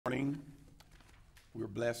We're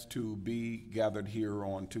blessed to be gathered here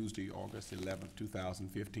on Tuesday, August 11th,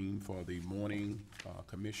 2015 for the morning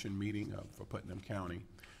commission meeting for Putnam County.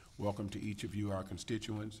 Welcome to each of you, our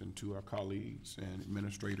constituents, and to our colleagues and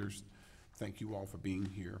administrators. Thank you all for being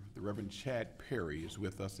here. The Reverend Chad Perry is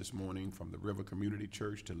with us this morning from the River Community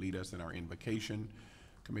Church to lead us in our invocation.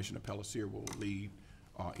 Commissioner Pelletier will lead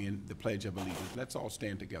in the Pledge of Allegiance. Let's all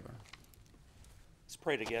stand together. Let's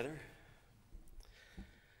pray together.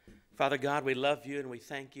 Father God, we love you and we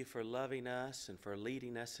thank you for loving us and for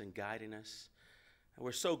leading us and guiding us. And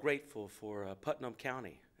we're so grateful for Putnam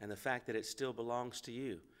County and the fact that it still belongs to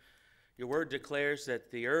you. Your word declares that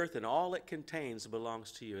the earth and all it contains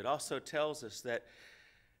belongs to you. It also tells us that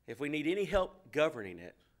if we need any help governing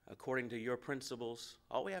it according to your principles,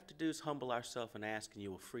 all we have to do is humble ourselves and ask, and you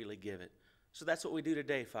will freely give it. So that's what we do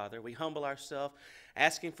today, Father. We humble ourselves,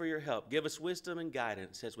 asking for your help. Give us wisdom and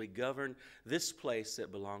guidance as we govern this place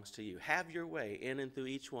that belongs to you. Have your way in and through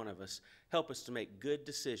each one of us. Help us to make good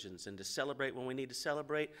decisions and to celebrate when we need to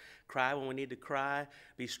celebrate, cry when we need to cry,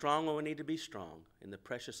 be strong when we need to be strong. In the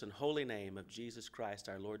precious and holy name of Jesus Christ,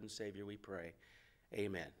 our Lord and Savior, we pray.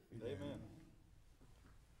 Amen. Amen.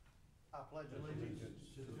 I pledge allegiance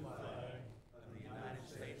to the flag Of the United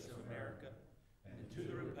States of America and to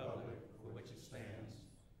the republic for which it stands,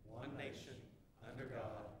 one nation, under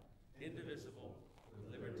God, indivisible,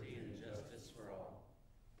 with liberty and justice for all.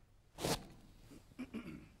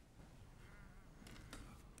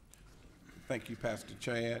 Thank you, Pastor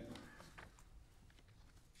Chad.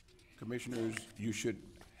 Commissioners, you should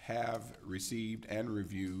have received and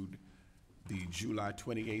reviewed the July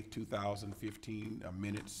 28th, 2015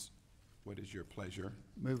 minutes. What is your pleasure?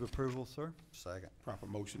 Move approval, sir. Second. Proper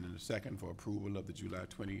motion and a second for approval of the July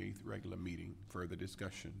 28th regular meeting. Further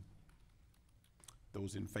discussion?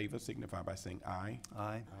 Those in favor signify by saying aye.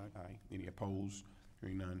 Aye. Aye. Any opposed?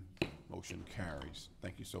 Hearing none, motion carries.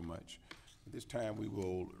 Thank you so much. At this time, we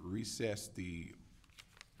will recess the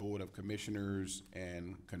Board of Commissioners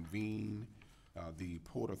and convene the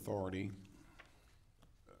Port Authority.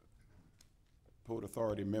 Port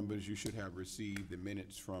Authority members, you should have received the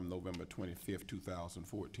minutes from November 25th,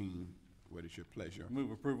 2014. What is your pleasure?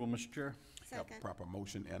 Move approval, Mr. Chair. Second. Proper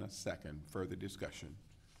motion and a second. Further discussion?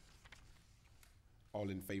 All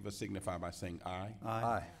in favor signify by saying aye.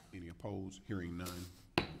 Aye. Any opposed? Hearing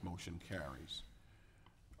none, motion carries.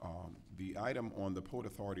 The item on the Port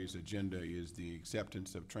Authority's agenda is the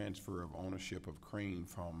acceptance of transfer of ownership of crane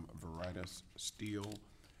from Veritas Steel.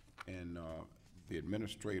 And the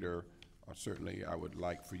administrator, certainly I would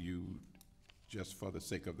like for you, just for the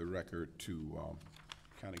sake of the record, to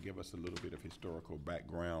kind of give us a little bit of historical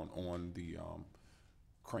background on the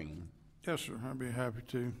crane. Yes, sir. I'd be happy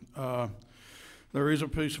to. There is a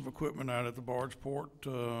piece of equipment out at the barge port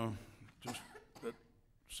just that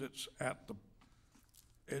sits at the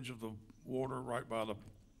edge of the water, right by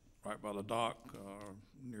the dock,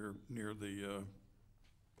 near the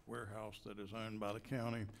warehouse that is owned by the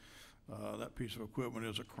county. That piece of equipment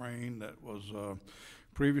is a crane that was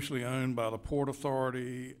previously owned by the Port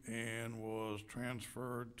Authority and was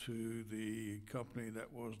transferred to the company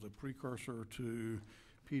that was the precursor to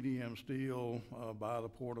PDM Steel by the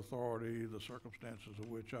Port Authority, the circumstances of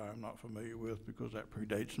which I am not familiar with because that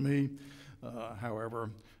predates me.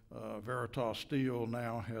 However, Veritas Steel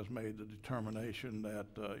now has made the determination that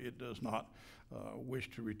it does not wish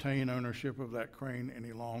to retain ownership of that crane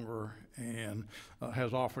any longer and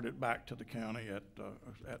has offered it back to the county at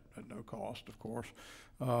no cost, of course.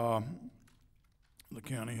 The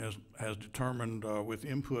county has determined with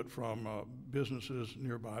input from businesses,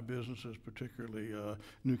 nearby businesses, particularly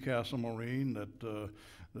Newcastle Marine,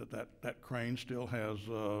 that crane still has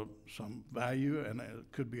some value and it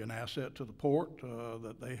could be an asset to the port,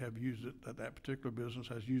 that they have used it, that particular business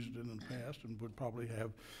has used it in the past and would probably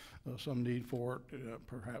have some need for it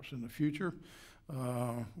perhaps in the future.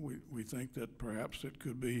 We think that perhaps it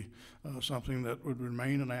could be something that would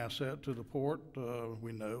remain an asset to the port.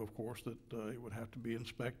 We know, of course, that it would have to be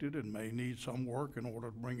inspected and may need some work in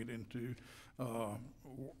order to bring it into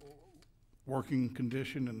working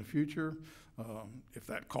condition in the future. If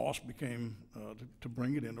that cost became, to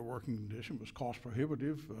bring it into working condition was cost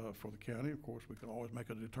prohibitive for the county, of course, we could always make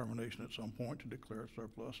a determination at some point to declare it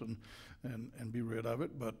surplus and be rid of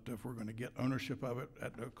it. But if we're going to get ownership of it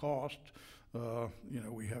at no cost,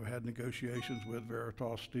 we have had negotiations with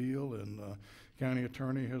Veritas Steel, and the county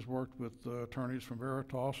attorney has worked with attorneys from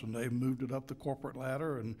Veritas, and they've moved it up the corporate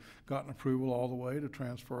ladder and gotten approval all the way to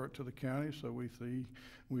transfer it to the county. So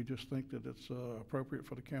we just think that it's appropriate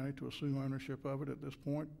for the county to assume ownership of it at this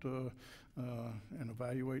point and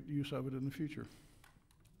evaluate the use of it in the future.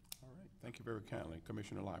 All right. Thank you very kindly.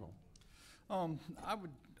 Commissioner Lible.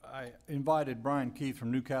 I invited Brian Keith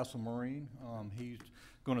from Newcastle Marine. He's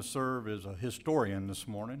going to serve as a historian this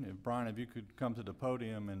morning. Brian, if you could come to the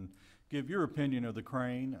podium and give your opinion of the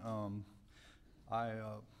crane. I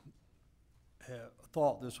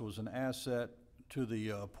thought this was an asset to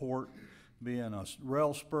the port, being a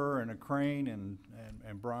rail spur and a crane,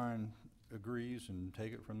 and Brian agrees, and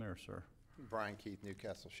take it from there, sir. Brian Keith,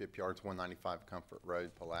 Newcastle Shipyards, 195 Comfort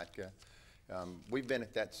Road, Palatka. We've been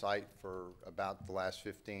at that site for about the last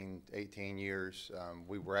 15, 18 years.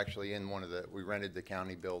 We were actually in we rented the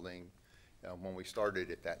county building when we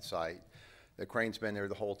started at that site. The crane's been there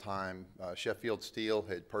the whole time. Sheffield Steel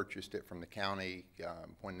had purchased it from the county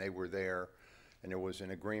when they were there, and there was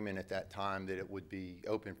an agreement at that time that it would be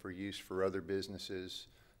open for use for other businesses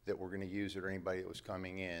that were going to use it or anybody that was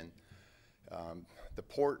coming in. The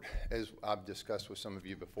port, as I've discussed with some of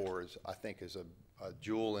you before, I think is a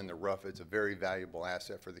jewel in the rough. It's a very valuable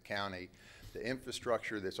asset for the county. The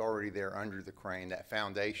infrastructure that's already there under the crane, that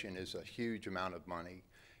foundation, is a huge amount of money.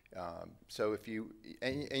 So if you,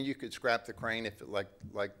 and you could scrap the crane if it, like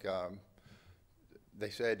they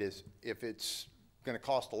said, if it's going to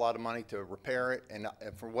cost a lot of money to repair it, and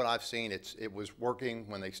from what I've seen, it was working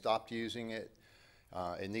when they stopped using it.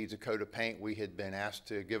 It needs a coat of paint. We had been asked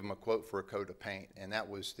to give them a quote for a coat of paint, and that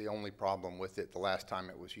was the only problem with it the last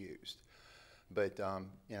time it was used. But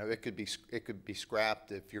you know, it could be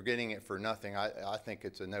scrapped. If you're getting it for nothing, I think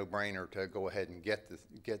it's a no-brainer to go ahead and get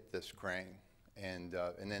this crane, and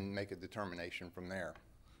then make a determination from there.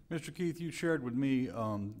 Mr. Keith, you shared with me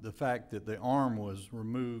the fact that the arm was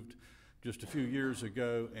removed just a few years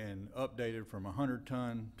ago and updated from 100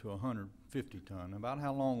 ton to 150 ton. About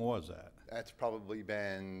how long was that? That's probably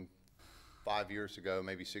been 5 years ago,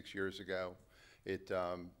 maybe 6 years ago.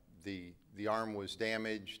 The arm was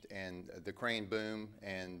damaged, and the crane boom,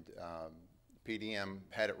 and PDM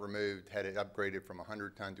had it removed, had it upgraded from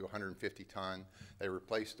 100 ton to 150 ton. They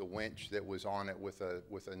replaced the winch that was on it with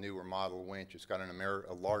a newer model winch. It's got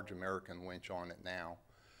a large American winch on it now.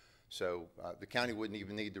 So the county wouldn't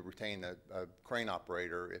even need to retain a crane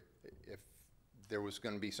operator. If there was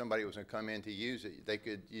going to be somebody who was going to come in to use it,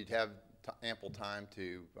 you'd have ample time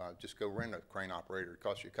to just go rent a crane operator. It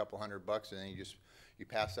costs you a couple $100, and then you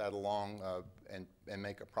pass that along and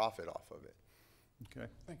make a profit off of it. Okay.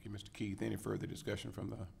 Thank you, Mr. Keith. Any further discussion from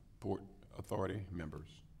the Port Authority members?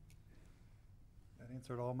 That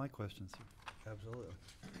answered all my questions, sir. Absolutely.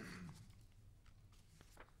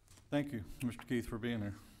 Thank you, Mr. Keith, for being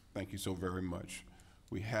here. Thank you so very much.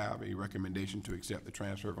 We have a recommendation to accept the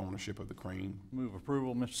transfer of ownership of the crane. Move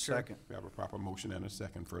approval, Mr. Chair. Second. We have a proper motion and a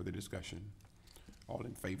second. Further discussion. All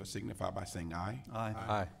in favor signify by saying aye. Aye.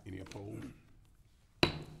 Aye. Any opposed?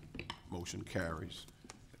 Motion carries.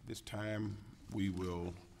 At this time, we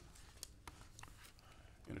will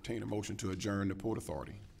entertain a motion to adjourn the Port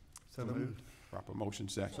Authority. So moved. Proper motion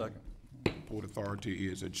second. Second. Port Authority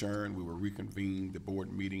is adjourned. We will reconvene the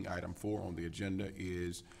board meeting. Item 4 on the agenda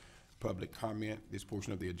is public comment. This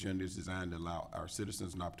portion of the agenda is designed to allow our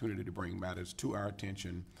citizens an opportunity to bring matters to our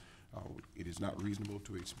attention. It is not reasonable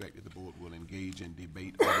to expect that the board will engage in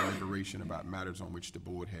debate or deliberation about matters on which the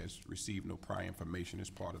board has received no prior information as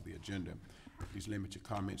part of the agenda. Please limit your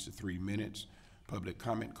comments to 3 minutes. Public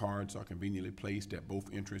comment cards are conveniently placed at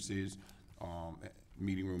both entrances,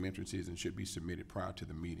 meeting room entrances, and should be submitted prior to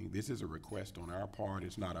the meeting. This is a request on our part.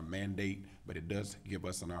 It's not a mandate, but it does give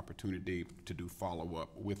us an opportunity to do follow-up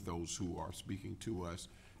with those who are speaking to us.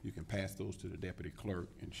 You can pass those to the deputy clerk,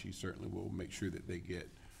 and she certainly will make sure that they get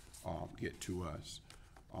to us.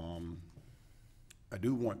 I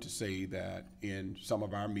do want to say that in some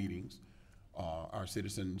of our meetings, our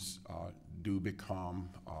citizens do become,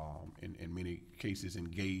 in many cases,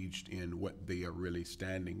 engaged in what they are really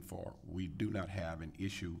standing for. We do not have an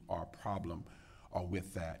issue or problem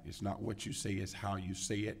with that. It's not what you say, it's how you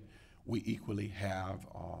say it. We equally have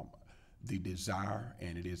the desire,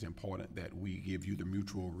 and it is important that we give you the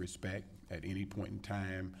mutual respect at any point in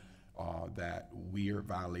time that we are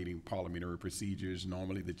violating parliamentary procedures.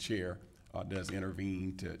 Normally the chair does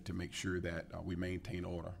intervene to make sure that we maintain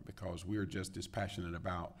order, because we're just as passionate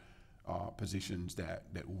about positions that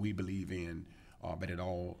we believe in, but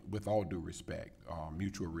with all due respect,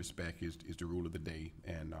 mutual respect is the rule of the day,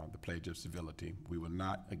 and the pledge of civility. We will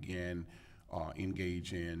not again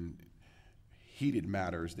engage in heated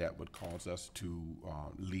matters that would cause us to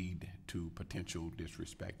lead to potential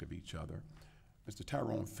disrespect of each other. Mr.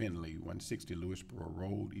 Tyrone Finley, 160 Lewisboro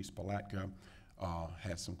Road, East Palatka,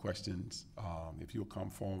 has some questions. If you'll come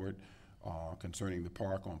forward concerning the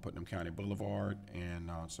park on Putnam County Boulevard and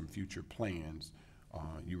some future plans.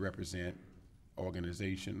 You represent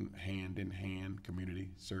organization, Hand in Hand Community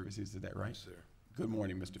Services, is that right? Sir. Good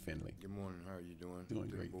morning, Mr. Finley. Good morning, how are you doing? Doing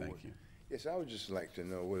To the great, board? thank you. Yes, I would just like to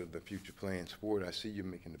know what are the future plans for it. I see you're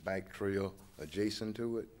making the bike trail adjacent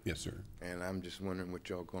to it, Yes, sir. and I'm just wondering what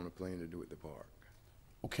y'all gonna plan to do at the park.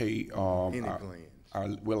 Okay, Any our- plans?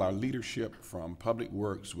 Our leadership from Public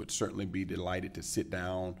Works would certainly be delighted to sit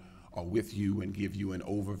down with you and give you an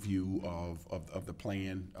overview of the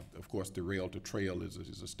plan. Of course, the Rail to Trail is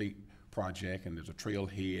a state project, and there's a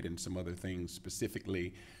trailhead and some other things,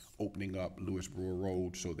 specifically opening up Lewis Brewer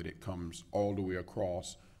Road so that it comes all the way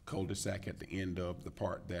across cul-de-sac at the end of the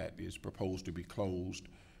part that is proposed to be closed.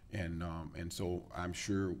 And so I'm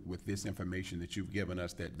sure with this information that you've given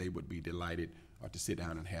us, that they would be delighted to sit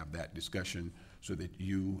down and have that discussion so that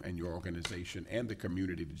you and your organization and the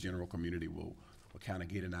community, the general community, will kind of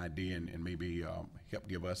get an idea and maybe help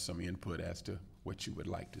give us some input as to what you would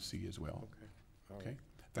like to see as well. Okay, all right. Okay?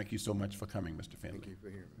 Thank you so much for coming, Mr. Finley. Thank you for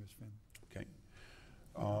hearing me. Okay.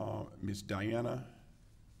 Ms. Diana,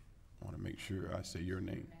 I want to make sure I say your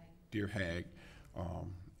name. Dear Hag,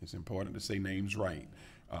 it's important to say names right.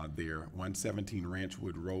 They're 117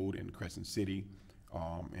 Ranchwood Road in Crescent City,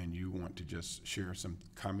 and you want to just share some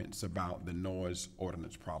comments about the noise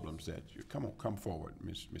ordinance problems that you, come forward,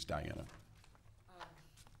 Ms. Diana. I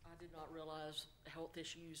did not realize health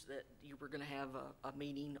issues that you were gonna have a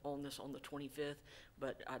meeting on this on the 25th,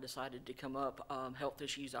 but I decided to come up. Health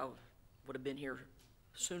issues, I would have been here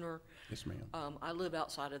sooner. Yes, ma'am. I live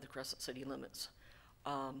outside of the Crescent City limits.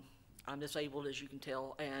 I'm disabled, as you can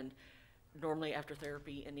tell, and normally after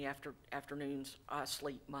therapy in the afternoons, I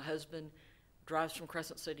sleep. My husband drives from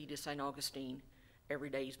Crescent City to St. Augustine every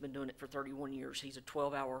day. He's been doing it for 31 years. He's a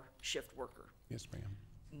 12-hour shift worker. Yes, ma'am.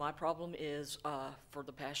 My problem is, for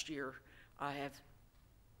the past year, I have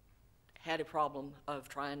had a problem of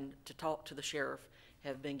trying to talk to the sheriff,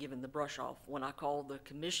 have been given the brush off. When I called the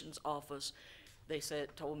commission's office, they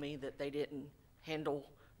told me that they didn't handle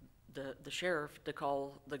the sheriff to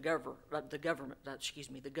call the governor, I'm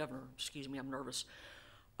nervous.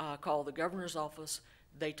 Call the governor's office.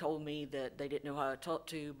 They told me that they didn't know how to talk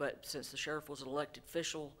to, but since the sheriff was an elected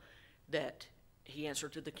official, that he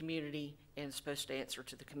answered to the community and is supposed to answer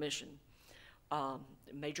to the commission.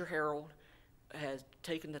 Major Harold has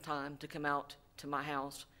taken the time to come out to my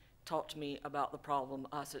house, talk to me about the problem.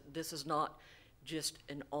 I said, this is not just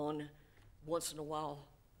an once in a while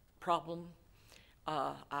problem.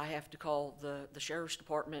 I have to call the sheriff's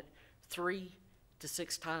department 3 to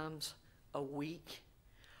 6 times a week.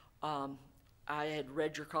 I had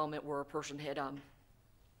read your comment where a person had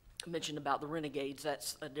mentioned about the renegades.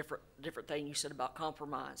 That's a different thing you said about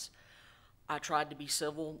compromise. I tried to be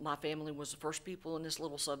civil. My family was the first people in this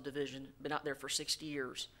little subdivision, been out there for 60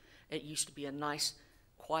 years. It used to be a nice,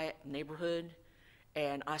 quiet neighborhood,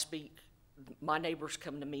 and my neighbors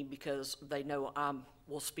come to me because they know I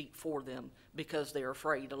will speak for them because they're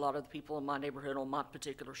afraid. A lot of the people in my neighborhood on my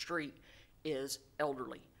particular street is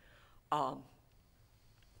elderly.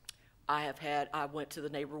 I went to the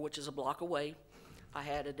neighbor, which is a block away. I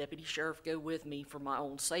had a deputy sheriff go with me for my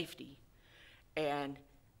own safety, and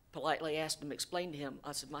politely asked him, explained to him,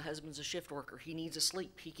 I said, my husband's a shift worker. He needs to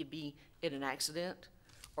sleep. He could be in an accident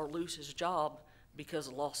or lose his job because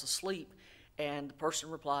of loss of sleep. And the person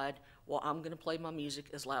replied, well, I'm gonna play my music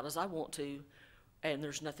as loud as I want to, and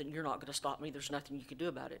there's nothing, you're not gonna stop me, there's nothing you can do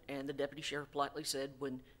about it. And the deputy sheriff politely said,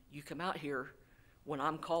 when you come out here, when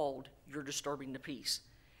I'm called, you're disturbing the peace.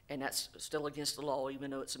 And that's still against the law,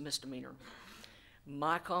 even though it's a misdemeanor.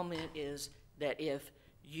 My comment is that if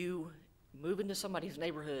you move into somebody's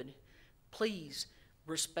neighborhood, please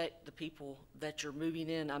respect the people that you're moving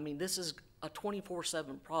in. I mean, this is a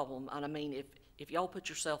 24/7 problem. And I mean, if y'all put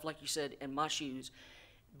yourself, like you said, in my shoes,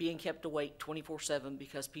 being kept awake 24/7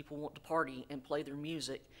 because people want to party and play their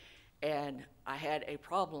music, and I had a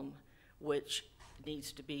problem which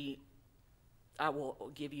needs to be, I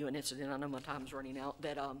will give you an incident, I know my time's running out,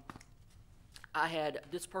 that I had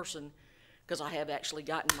this person, because I have actually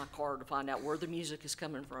gotten my car to find out where the music is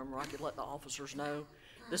coming from, or I could let the officers know.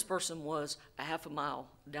 This person was a half a mile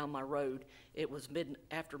down my road. It was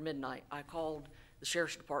after midnight. I called the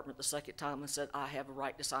sheriff's department the second time and said, I have a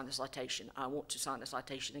right to sign a citation. I want to sign a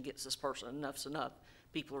citation against this person. Enough's enough.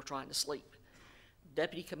 People are trying to sleep.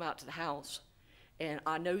 Deputy come out to the house, and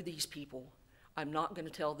I know these people. I'm not going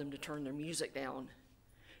to tell them to turn their music down.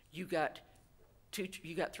 You got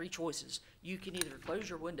 3 choices. You can either close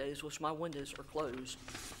your windows, which my windows are closed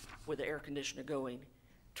with the air conditioner going,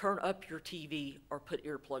 turn up your TV, or put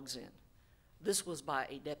earplugs in. This was by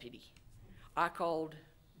a deputy. I called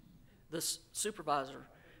the supervisor.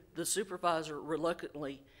 The supervisor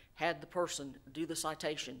reluctantly had the person do the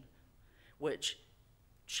citation which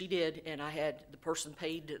she did, and I had the person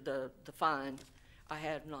paid the fine. I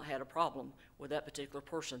have not had a problem with that particular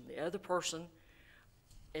person. The other person,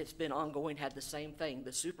 it's been ongoing, had the same thing.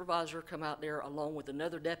 The supervisor come out there along with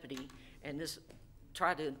another deputy, and this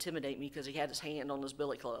tried to intimidate me because he had his hand on his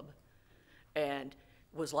billy club, and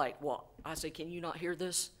was like, "What?" I said, "Can you not hear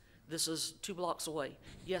this? This is 2 blocks away."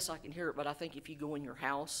 "Yes, I can hear it, but I think if you go in your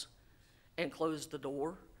house and close the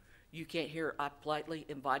door, you can't hear it." I politely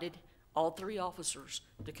invited all 3 officers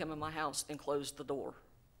to come in my house and close the door.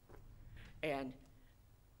 And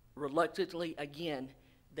reluctantly, again,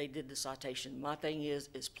 they did the citation. My thing is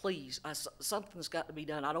please, something's got to be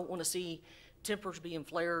done. I don't want to see tempers being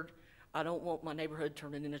flared. I don't want my neighborhood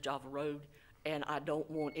turning into Java Road, and I don't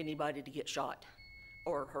want anybody to get shot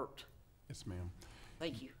or hurt. Yes, ma'am.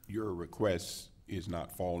 Thank you. Your request is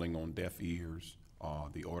not falling on deaf ears.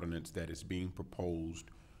 The ordinance that is being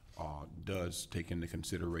proposed does take into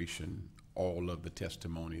consideration all of the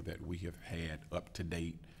testimony that we have had up to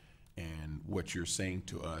date. And what you're saying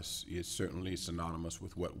to us is certainly synonymous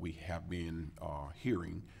with what we have been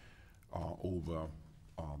hearing over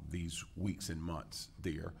these weeks and months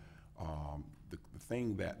there. The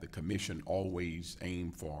thing that the commission always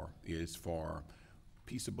aim for is for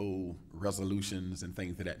peaceable resolutions and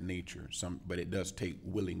things of that nature. But it does take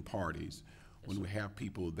willing parties. When we have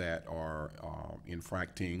people that are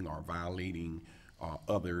infracting or violating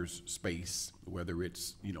others' space, whether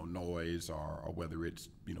it's noise or whether it's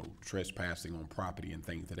trespassing on property and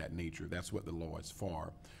things of that nature, that's what the law is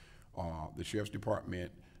for. The Sheriff's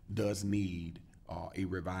Department does need a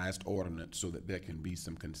revised ordinance so that there can be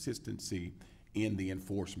some consistency in the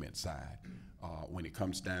enforcement side. When it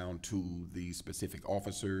comes down to the specific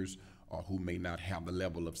officers who may not have the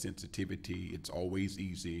level of sensitivity, it's always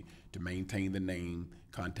easy to maintain the name,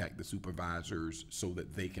 contact the supervisors so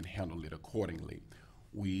that they can handle it accordingly.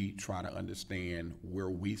 We try to understand where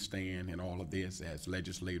we stand in all of this as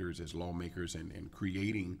legislators, as lawmakers, and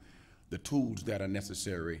creating the tools that are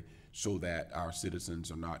necessary so that our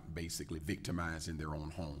citizens are not basically victimized in their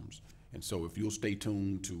own homes. And so if you'll stay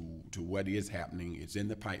tuned to what is happening, it's in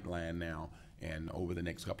the pipeline now, and over the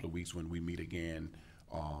next couple of weeks when we meet again,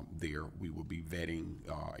 we will be vetting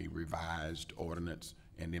a revised ordinance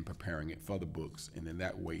and then preparing it for the books. And then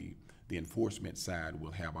that way, the enforcement side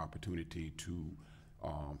will have opportunity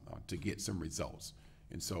to get some results.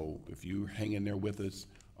 And so if you're hanging there with us,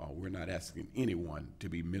 we're not asking anyone to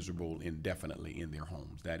be miserable indefinitely in their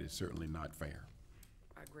homes. That is certainly not fair.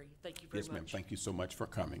 I agree. Thank you very much. Yes, ma'am. Thank you so much for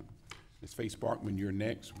coming. Ms. Faye Sparkman, you're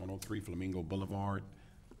next, 103 Flamingo Boulevard,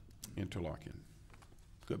 Interlaken.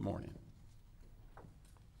 Good morning.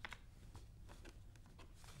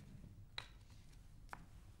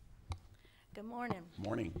 Good morning.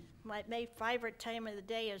 Morning. My favorite time of the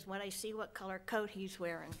day is when I see what color coat he's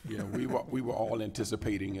wearing. Yeah, we were all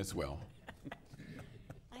anticipating as well.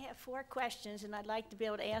 I have 4 questions, and I'd like to be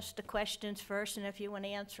able to ask the questions first, and if you want to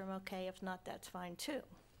answer them, okay. If not, that's fine too.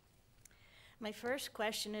 My first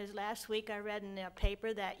question is, last week I read in the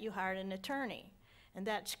paper that you hired an attorney, and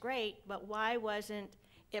that's great, but why wasn't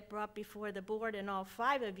it brought before the board and all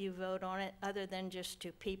 5 of you vote on it other than just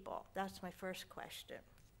 2 people? That's my first question.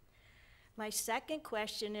 My second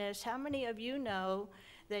question is, how many of you know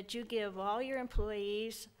that you give all your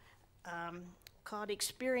employees called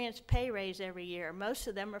experience pay raise every year? Most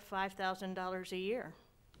of them are $5,000 a year.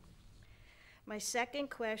 My second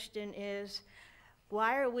question is,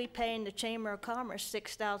 why are we paying the Chamber of Commerce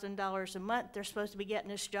 $6,000 a month? They're supposed to be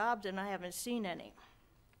getting us jobs, and I haven't seen any.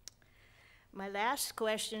 My last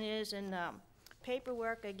question is, in the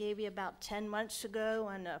paperwork I gave you about 10 months ago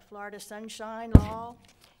on the Florida Sunshine Law,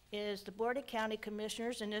 is the Board of County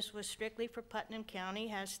Commissioners, and this was strictly for Putnam County,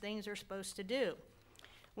 has things they're supposed to do.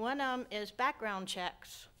 One of them is background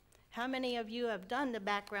checks. How many of you have done the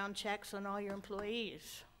background checks on all your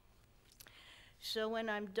employees? So when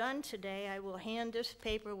I'm done today, I will hand this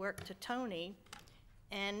paperwork to Tony,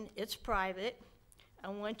 and it's private. I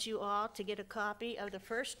want you all to get a copy of the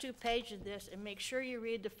first 2 pages of this and make sure you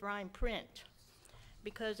read the fine print.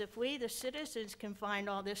 Because if we, the citizens, can find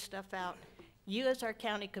all this stuff out, you as our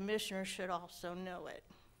county commissioner should also know it.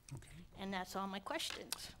 Okay. And that's all my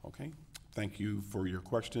questions. Okay. Thank you for your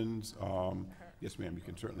questions. Yes, ma'am. You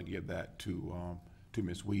can certainly give that to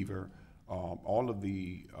Ms. Weaver. All of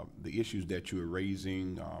the issues that you are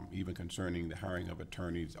raising, even concerning the hiring of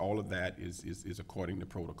attorneys, all of that is according to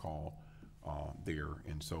protocol there.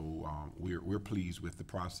 And so we're pleased with the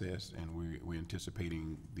process, and we're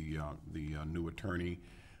anticipating the new attorney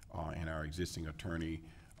and our existing attorney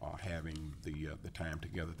having the time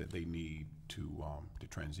together that they need to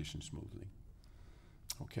transition smoothly.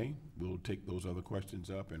 Okay, we'll take those other questions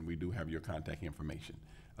up, and we do have your contact information.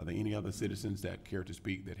 Are there any other citizens that care to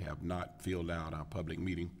speak that have not filled out our public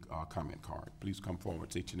meeting comment card? Please come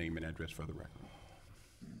forward, state your name and address for the record.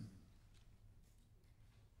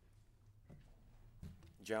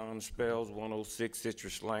 John Spells, 106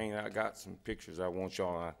 Citrus Lane. I got some pictures I want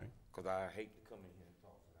y'all, because I hate to come in here and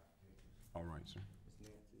talk about pictures. All right, sir.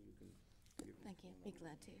 Ms. Nancy, you can give it. Thank you. Be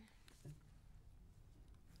glad to.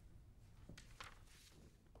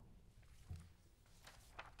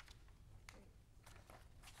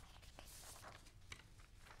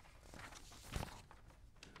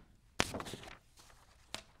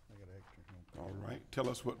 All right, tell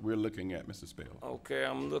us what we're looking at, Mr. Spell. Okay,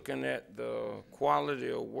 I'm looking at the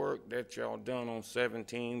quality of work that y'all done on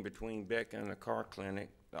 17 between Beck and the car clinic,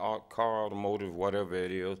 the car automotive, whatever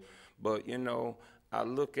it is. But, you know, I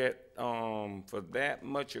look at, for that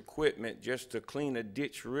much equipment, just to clean a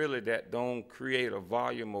ditch really that don't create a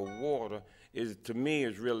volume of water is, to me,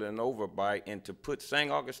 is really an overbite. And to put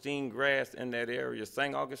St. Augustine grass in that area,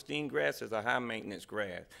 St. Augustine grass is a high maintenance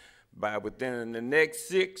grass. By within the next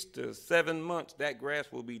 6 to 7 months, that grass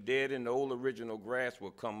will be dead and the old original grass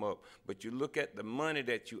will come up. But you look at the money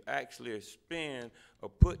that you actually spend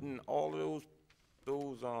of putting all of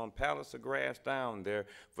those pallets of grass down there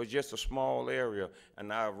for just a small area.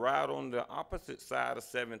 And I ride on the opposite side of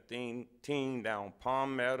 17 down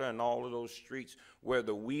Palmetto and all of those streets where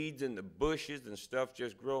the weeds and the bushes and stuff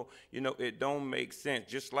just grow. You know, it don't make sense.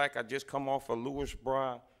 Just like I just come off of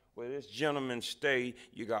Lewisboro, where this gentleman stay,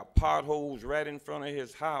 you got potholes right in front of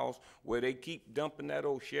his house where they keep dumping that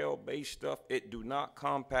old shell-based stuff. It do not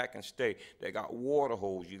compact and stay. They got water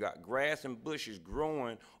holes. You got grass and bushes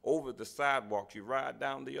growing over the sidewalks. You ride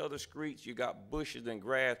down the other streets, you got bushes and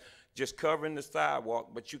grass just covering the sidewalk,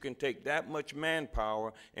 but you can take that much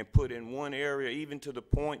manpower and put in one area, even to the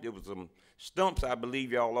point there was some stumps, I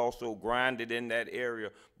believe y'all also grinded in that area.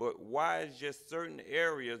 But why is just certain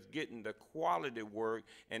areas getting the quality work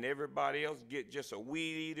and everybody else get just a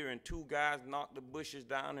weed eater and 2 guys knock the bushes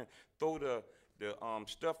down and throw the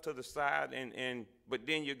stuff to the side, but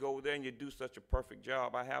then you go there and you do such a perfect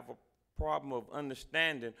job? I have a problem of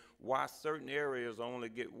understanding why certain areas only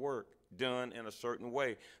get work done in a certain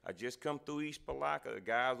way. I just come through East Palatka. The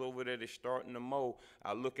guys over there, they're starting to mow.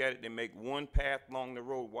 I look at it, they make one path along the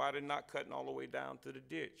road. Why they're not cutting all the way down to the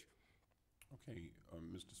ditch? Okay,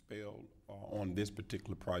 Mr. Spell, on this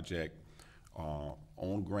particular project,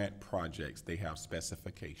 on grant projects, they have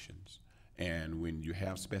specifications. And when you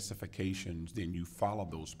have specifications, then you follow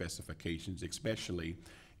those specifications, especially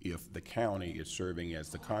if the county is serving as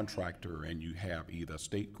the contractor and you have either a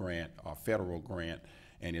state grant or federal grant.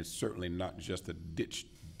 And it's certainly not just a ditch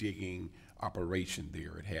digging operation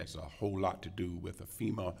there. It has a whole lot to do with a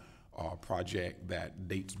FEMA project that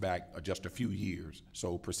dates back just a few years.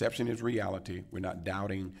 So perception is reality. We're not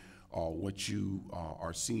doubting what you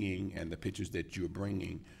are seeing and the pictures that you're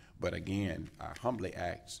bringing. But again, I humbly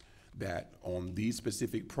ask that on these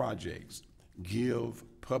specific projects, give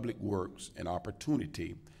Public Works an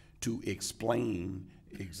opportunity to explain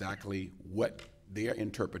exactly what their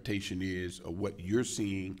interpretation is of what you're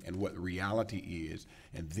seeing and what reality is.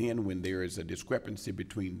 And then when there is a discrepancy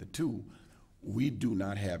between the two, we do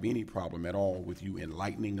not have any problem at all with you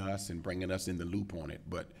enlightening us and bringing us in the loop on it.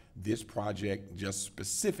 But this project just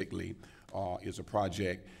specifically is a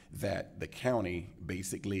project that the county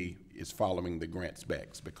basically is following the grant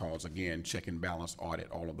specs because, again, check and balance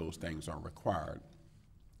audit, all of those things are required.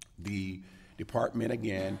 The department,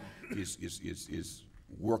 again, is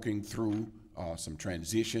working through some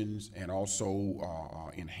transitions and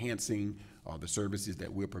also enhancing the services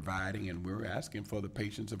that we're providing, and we're asking for the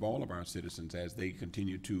patience of all of our citizens as they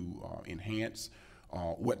continue to enhance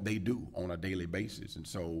what they do on a daily basis. And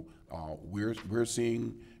so we're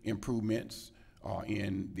seeing improvements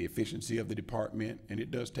in the efficiency of the department, and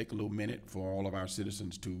it does take a little minute for all of our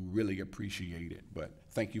citizens to really appreciate it. But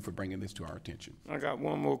thank you for bringing this to our attention. I got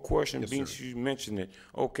one more question. Yes, Beans, sir. you mentioned it.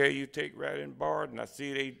 Okay, you take right in Bard, and I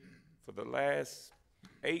see they, for the last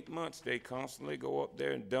 8 months, they constantly go up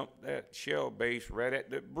there and dump that shell base right at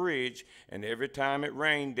the bridge, and every time it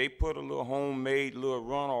rained, they put a little homemade little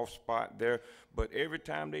runoff spot there, but every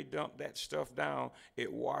time they dump that stuff down, it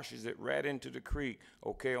washes it right into the creek.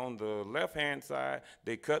 Okay, on the left-hand side,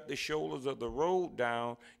 they cut the shoulders of the road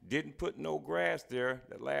down, didn't put no grass there.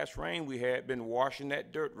 The last rain we had been washing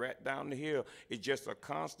that dirt right down the hill. It's just a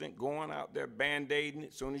constant going out there Band-Aiding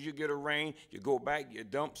it. As soon as you get a rain, you go back, you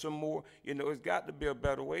dump some more. You know, it's got to be a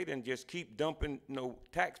better way than just keep dumping, you know,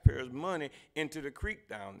 taxpayers' money into the creek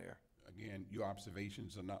down there. Again, your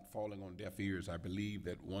observations are not falling on deaf ears. I believe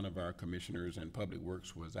that one of our commissioners in Public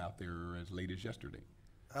Works was out there as late as yesterday.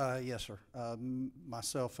 Yes, sir.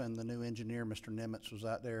 Myself and the new engineer, Mr. Nimitz, was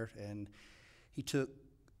out there, and he took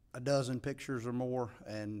a dozen pictures or more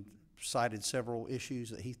and cited several issues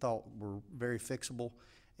that he thought were very fixable,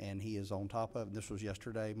 and he is on top of it. This was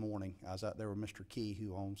yesterday morning. I was out there with Mr. Key,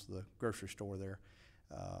 who owns the grocery store there,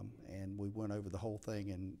 and we went over the whole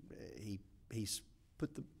thing, and he's put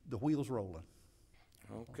the wheels rolling.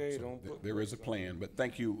 Okay, So don't put. there is a plan, but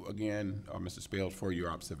thank you again, Mr. Spells, for your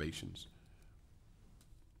observations.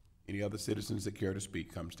 Any other citizens that care to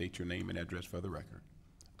speak, come state your name and address for the record.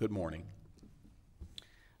 Good morning.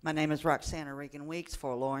 My name is Roxana Regan Weeks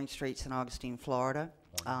for Loring Street, St. Augustine, Florida.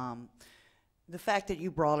 The fact that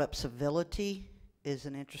you brought up civility is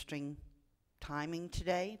an interesting timing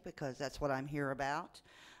today, because that's what I'm here about.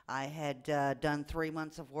 I had done 3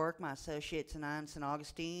 months of work, my associates and I in St.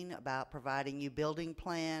 Augustine, about providing you building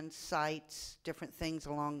plans, sites, different things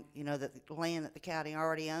along, the land that the county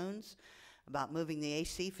already owns, about moving the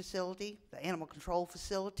AC facility, the animal control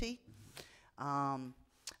facility. I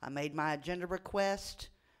made my agenda request.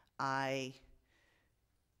 I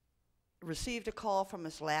received a call from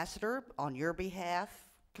Ms. Lassiter on your behalf,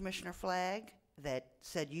 Commissioner Flagg, that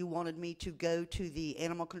said you wanted me to go to the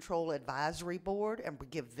Animal Control Advisory Board and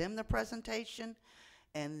give them the presentation,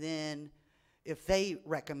 and then if they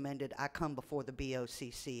recommended I come before the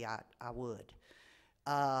BOCC, I would.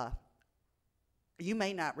 You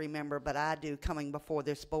may not remember, but I do, coming before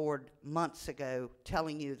this board months ago,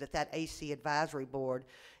 telling you that that AC Advisory Board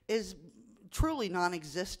is truly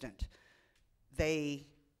non-existent. They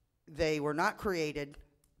were not created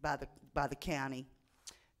by the county.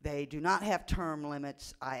 They do not have term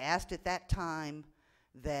limits. I asked at that time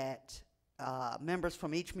that members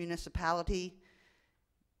from each municipality,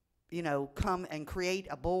 come and create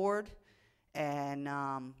a board, and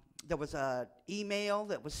there was an email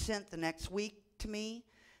that was sent the next week to me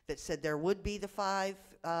that said there would be the 5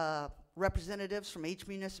 representatives from each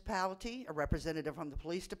municipality, a representative from the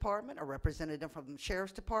police department, a representative from the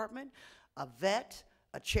sheriff's department, a vet,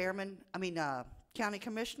 a county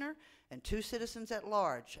commissioner, and 2 citizens at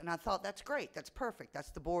large. And I thought, that's great, that's perfect, that's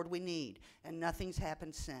the board we need. And nothing's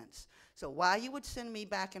happened since. So why you would send me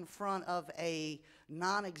back in front of a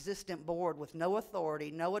non-existent board with no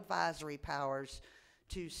authority, no advisory powers,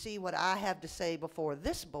 to see what I have to say before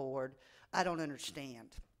this board, I don't understand.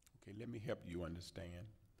 Okay, let me help you understand.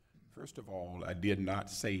 First of all, I did not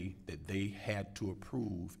say that they had to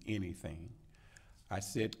approve anything. I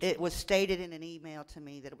said it was stated in an email to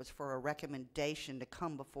me that it was for a recommendation to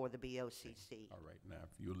come before the BOCC. All right, now,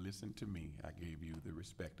 if you'll listen to me, I gave you the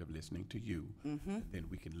respect of listening to you. Then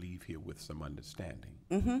we can leave here with some understanding.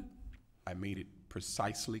 I made it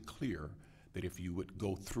precisely clear that if you would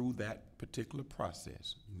go through that particular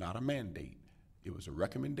process, not a mandate, it was a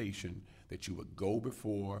recommendation that you would go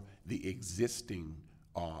before the existing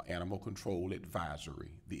Animal Control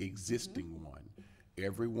Advisory, the existing one.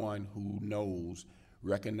 Everyone who knows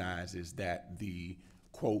recognizes that the,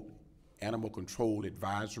 quote, Animal Control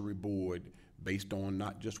Advisory Board, based on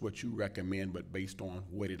not just what you recommend, but based on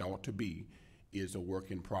what it ought to be, is a work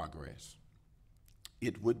in progress.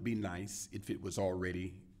 It would be nice if it was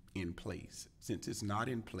already in place. Since it's not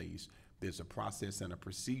in place, there's a process and a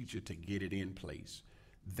procedure to get it in place.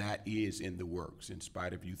 That is in the works, in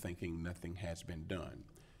spite of you thinking nothing has been done.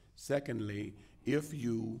 Secondly, if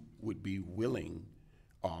you would be willing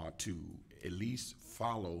to at least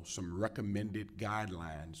follow some recommended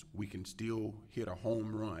guidelines, we can still hit a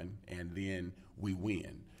home run and then we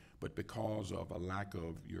win. But because of a lack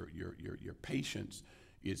of your patience,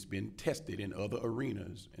 it's been tested in other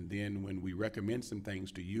arenas, and then when we recommend some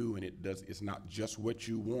things to you and it's not just what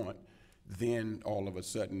you want, then all of a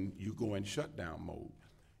sudden you go in shutdown mode.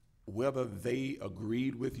 Whether they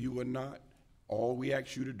agreed with you or not, all we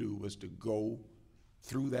asked you to do was to go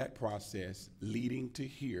through that process leading to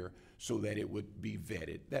here so that it would be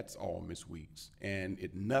vetted. That's all, Ms. Weeks. And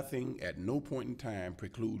nothing at no point in time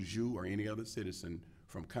precludes you or any other citizen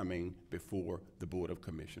from coming before the Board of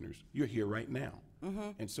Commissioners. You're here right now.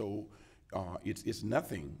 And so it's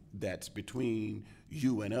nothing that's between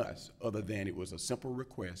you and us other than it was a simple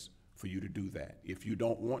request for you to do that. If you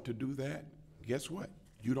don't want to do that, guess what?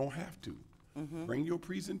 You don't have to. Bring your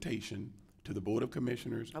presentation to the Board of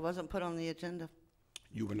Commissioners. I wasn't put on the agenda.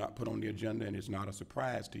 You were not put on the agenda, and it's not a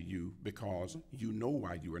surprise to you because you know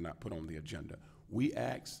why you were not put on the agenda. We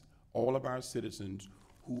ask all of our citizens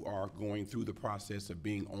who are going through the process of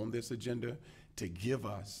being on this agenda to give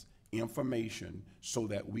us information so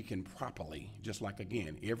that we can properly, just like,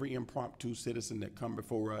 again, every impromptu citizen that come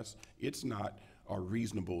before us, it's not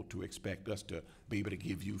reasonable to expect us to be able to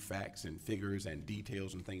give you facts and figures and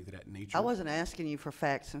details and things of that nature. I wasn't asking you for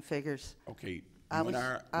facts and figures. Okay, I You and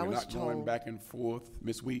was- I we're was not going told- back and forth,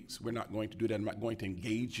 Ms. Weeks. We're not going to do that. I'm not going to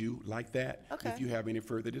engage you like that. Okay. If you have any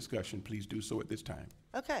further discussion, please do so at this time.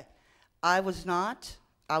 Okay. I was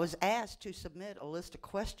asked to submit a list of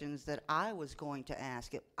questions that I was going to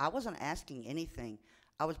ask. I wasn't asking anything.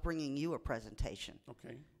 I was bringing you a presentation,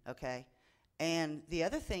 Okay? okay? And the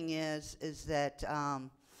other thing is that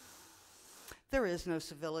there is no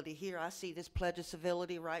civility here. I see this pledge of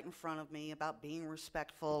civility right in front of me about being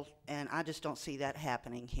respectful, and I just don't see that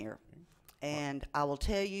happening here. And I will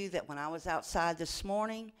tell you that when I was outside this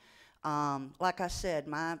morning, like I said,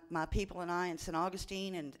 my people and I in St.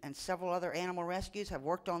 Augustine and several other animal rescues have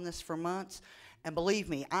worked on this for months. And believe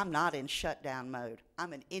me, I'm not in shutdown mode.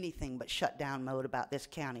 I'm in anything but shutdown mode about this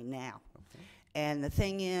county now. And the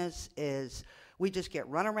thing is we just get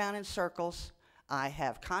run around in circles. I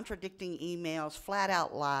have contradicting emails, flat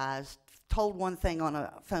out lies, told one thing on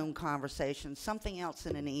a phone conversation, something else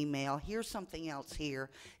in an email, here's something else here.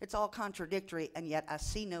 It's all contradictory, and yet I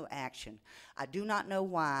see no action. I do not know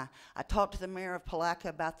why. I talked to the mayor of Palatka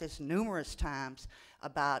about this numerous times,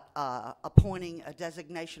 about appointing a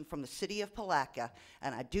designation from the city of Palatka,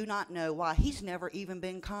 and I do not know why he's never even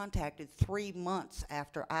been contacted 3 months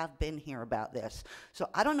after I've been here about this. So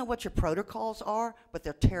I don't know what your protocols are, but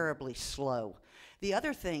they're terribly slow. The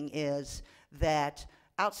other thing is that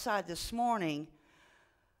outside this morning,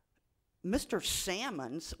 Mr.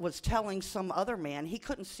 Salmons was telling some other man, he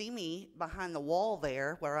couldn't see me behind the wall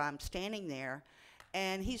there where I'm standing there,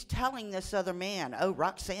 and he's telling this other man, oh,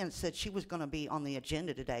 Roxanne said she was going to be on the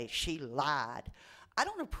agenda today. She lied. I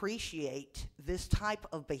don't appreciate this type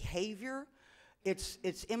of behavior. It's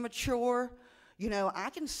immature. You know, I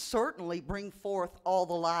can certainly bring forth all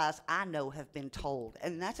the lies I know have been told,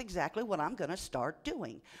 and that's exactly what I'm going to start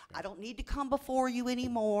doing. I don't need to come before you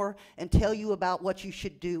anymore and tell you about what you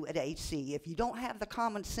should do at AC. If you don't have the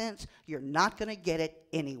common sense, you're not going to get it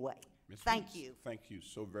anyway. Ms. Thank Weeks, you. Thank you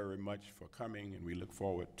so very much for coming, and we look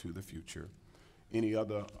forward to the future. Any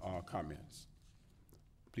other comments?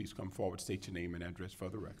 Please come forward, state your name and address for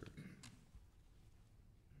the record.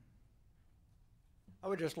 I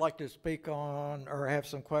would just like to speak on, or have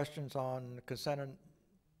some questions on consent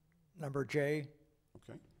number J,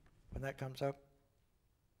 Okay? when that comes up.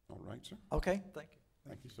 All right, sir. Okay, thank you.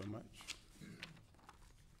 Thank you so much.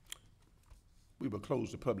 We will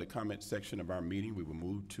close the public comment section of our meeting. We will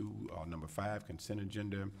move to number 5, consent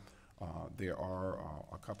agenda. There are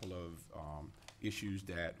a couple of issues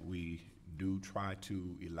that we do try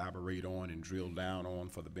to elaborate on and drill down on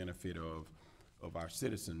for the benefit of our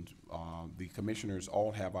citizens. The commissioners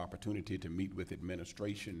all have opportunity to meet with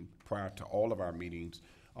administration prior to all of our meetings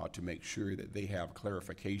to make sure that they have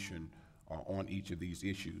clarification on each of these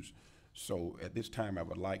issues. So at this time, I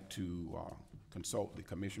would like to consult the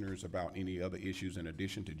commissioners about any other issues in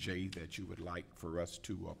addition to J that you would like for us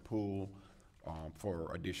to pull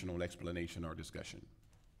for additional explanation or discussion.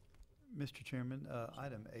 Mr. Chairman,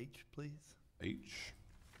 item H, please. H,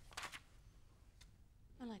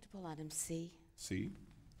 I'd like to pull item C. C.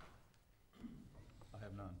 I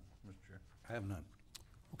have none, Mr. Chair. I have none.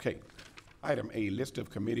 Okay. Item A, list of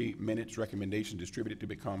committee minutes recommendation distributed to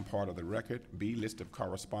become part of the record. B, list of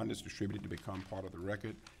correspondence distributed to become part of the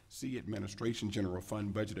record. C, administration general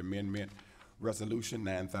fund budget amendment resolution,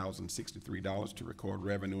 $9,063 to record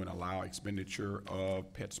revenue and allow expenditure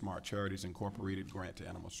of PetSmart Charities Incorporated grant to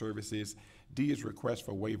animal services. D is request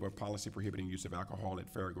for waiver of policy prohibiting use of alcohol at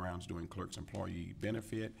fairgrounds during clerk's employee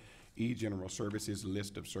benefit. E, general services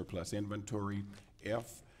list of surplus inventory.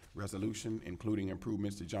 F, resolution including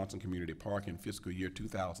improvements to Johnson Community Park in fiscal year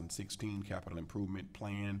 2016 capital improvement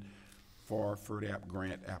plan for FERDAP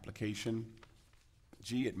grant application.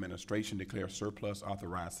 G, administration declare surplus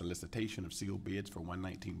authorized solicitation of sealed bids for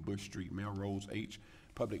 119 Bush Street, Melrose. H,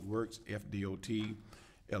 Public Works FDOT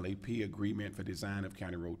LAP agreement for design of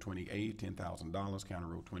County Road 28, $10,000, County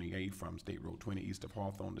Road 28 from State Road 20 east of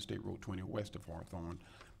Hawthorne to State Road 20 west of Hawthorne.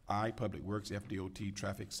 I, Public Works FDOT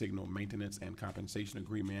traffic signal maintenance and compensation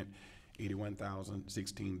agreement,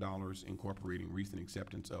 $81,016, incorporating recent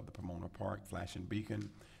acceptance of the Pomona Park flashing beacon.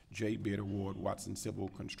 J, bid award Watson Civil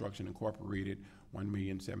Construction Incorporated,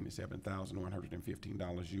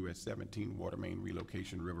 $1,077,115, US 17 water main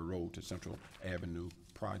relocation River Road to Central Avenue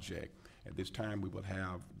project. At this time, we will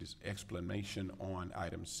have this explanation on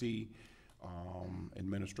item C,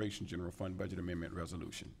 administration general fund budget amendment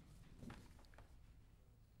resolution.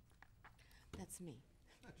 That's me.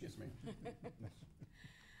 Yes, ma'am.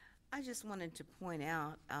 I just wanted to point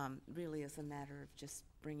out, really as a matter of just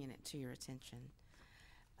bringing it to your attention.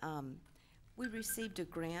 We received a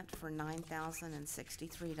grant for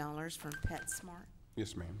 $9,063 from PetSmart.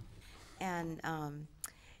 Yes, ma'am. And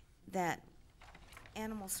that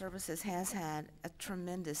Animal Services has had a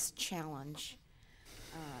tremendous challenge,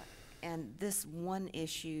 and this one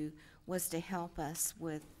issue was to help us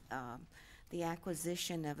with the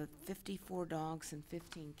acquisition of 54 dogs and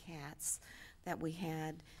 15 cats that we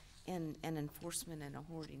had in an enforcement and a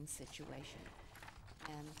hoarding situation.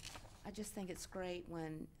 And I just think it's great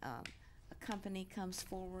when a company comes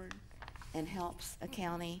forward and helps a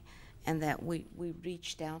county, and that we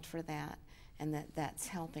reached out for that, and that's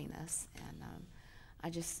helping us. And I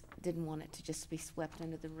just didn't want it to just be swept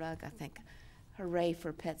under the rug. I think hooray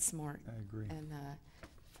for PetSmart. I agree. And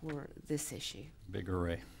for this issue. Big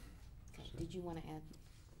hooray. Did you want to add?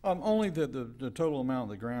 Only the total amount of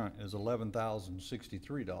the grant is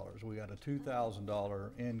 $11,063. We got a $2,000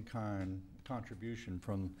 in-kind contribution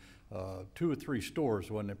from 2 or 3 stores,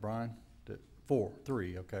 wasn't it, Brian?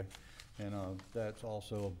 3, okay. And that's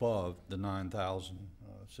also above the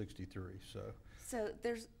 $9,063. So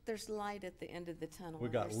there's light at the end of the tunnel. We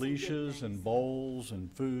and got there's some good leashes and things. bowls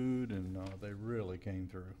and food, and they really came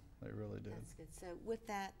through. They really did. That's good. So with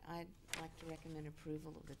that, I'd like to recommend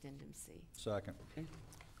approval of Addendum C. Second.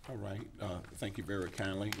 All right, thank you very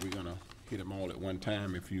kindly. We're gonna hit them all at one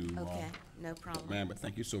time if you. Okay, no problem. Ma'am, but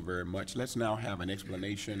thank you so very much. Let's now have an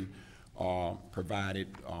explanation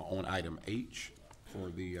provided on item H for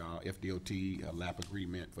the FDOT LAP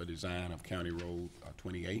agreement for design of County Road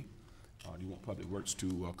 28. Do you want Public Works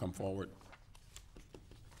to come forward?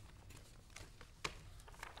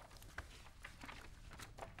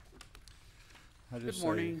 Good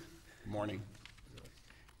morning. Good morning.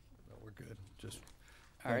 We're good. Just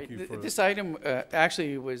All right, thank you for this item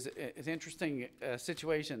actually was an interesting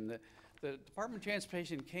situation. The Department of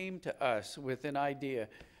Transportation came to us with an idea.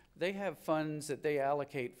 They have funds that they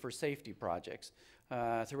allocate for safety projects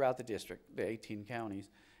throughout the district, the 18 counties,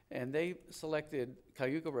 and they selected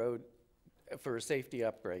Cayuga Road for a safety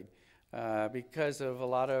upgrade because of a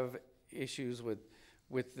lot of issues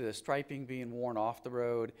with the striping being worn off the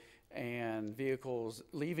road and vehicles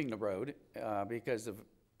leaving the road because of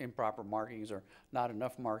improper markings or not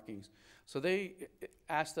enough markings. So they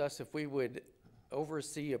asked us if we would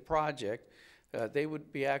oversee a project. They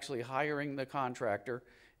would be actually hiring the contractor,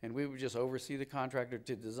 and we would just oversee the contractor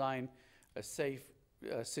to design a safe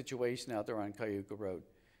situation out there on Cayuga Road.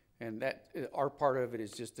 And that, our part of it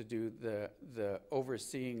is just to do the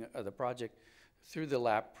overseeing of the project through the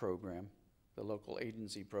LAP program, the local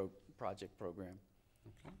agency project program.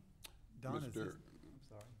 Okay. Don, is this, Mr. I'm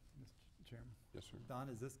sorry, Mr. Chairman. Yes, sir. Don,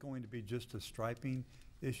 is this going to be just a striping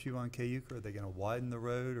issue on Cayuga? Are they going to widen the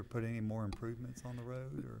road or put any more improvements on the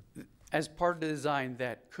road, or? As part of the design,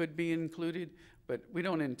 that could be included, but we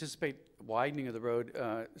don't anticipate widening of the road.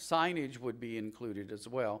 Signage would be included as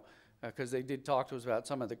well, because they did talk to us about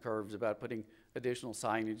some of the curves, about putting additional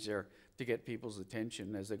signage there to get people's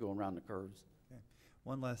attention as they go around the curves. Okay.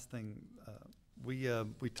 One last thing, we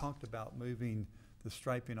talked about moving the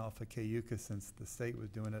striping off of Cayuga, since the state was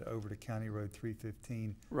doing it, over to County Road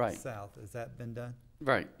 315 Right. south. Has that been done?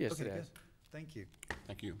 Right, yes, Okay, it has. good. Thank you.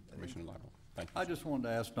 Thank you, Commissioner Lytle. Thank you. I just wanted to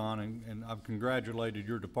ask Don, and I've congratulated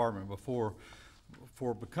your department before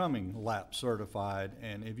for becoming LAP certified,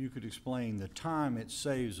 and if you could explain the time it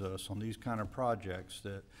saves us on these kind of projects,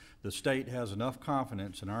 that the state has enough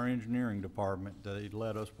confidence in our engineering department that they'd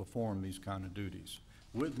let us perform these kind of duties,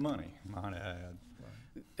 with money, might I add.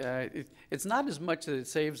 It's not as much that it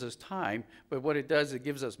saves us time, but what it does, it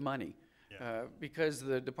gives us money. Because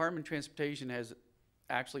the Department of Transportation has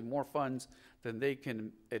actually more funds than they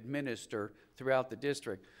can administer throughout the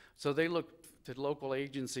district. So they look to local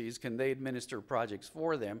agencies, can they administer projects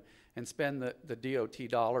for them and spend the DOT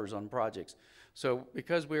dollars on projects. So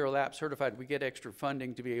because we are LAP certified, we get extra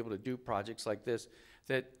funding to be able to do projects like this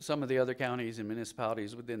that some of the other counties and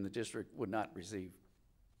municipalities within the district would not receive.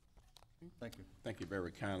 Thank you. Thank you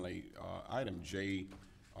very kindly. Item J,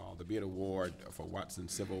 the bid award for Watson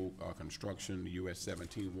Civil Construction, US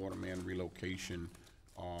 17 Waterman relocation,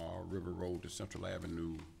 River Road to Central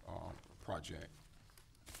Avenue project.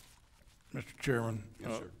 Mr. Chairman.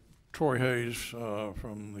 Yes, sir. Troy Hayes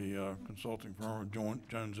from the consulting firm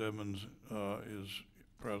Jones Evans is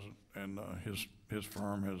present, and his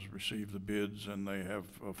firm has received the bids, and they have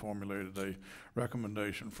formulated a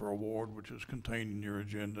recommendation for award, which is contained in your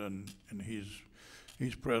agenda, and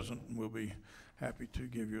he's present, and we'll be happy to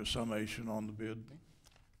give you a summation on the bid.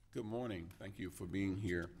 Good morning. Thank you for being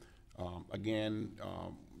here. Again,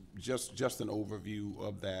 just an overview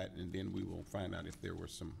of that, and then we will find out if there were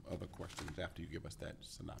some other questions after you give us that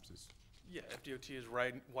synopsis. Yeah, FDOT is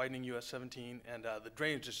widening US 17, and the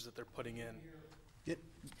drainage dishes that they're putting in.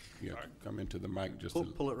 You have to come into the mic just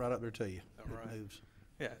Pull it right up there to you. All right. It moves.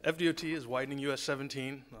 Yeah, FDOT is widening US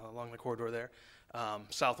 17 along the corridor there.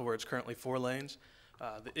 south of where it's currently 4 lanes.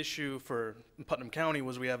 The issue for Putnam County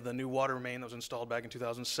was we have the new water main that was installed back in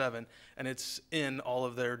 2007, and it's in all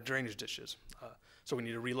of their drainage ditches. So we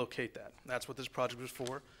need to relocate that. That's what this project was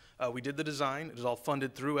for. We did the design. It was all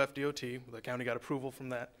funded through FDOT. The county got approval from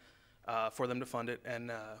that for them to fund it,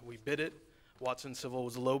 and we bid it. Watson Civil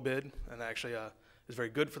was a low bid, and actually is very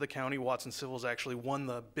good for the county. Watson Civil's actually won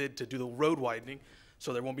the bid to do the road widening,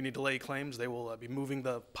 so there won't be any delay claims. They will be moving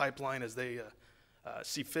the pipeline as they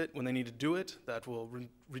see fit when they need to do it. That will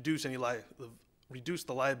reduce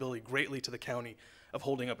the liability greatly to the county of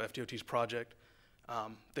holding up FDOT's project.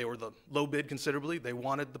 They were the low bid considerably. They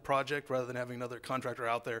wanted the project rather than having another contractor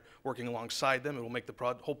out there working alongside them. It will make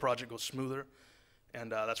the whole project go smoother,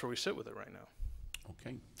 and that's where we sit with it right now.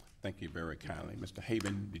 Okay, thank you very kindly. Mr.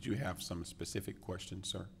 Haven, did you have some specific questions,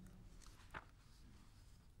 sir?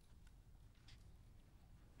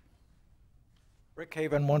 Rick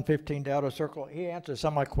Haven, 115 Dowdo Circle. He answered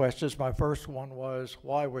some of my questions. My first one was,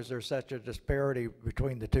 why was there such a disparity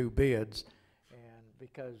between the two bids? And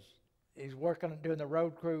because he's doing the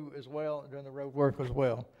road crew as well, doing the road work as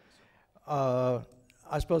well.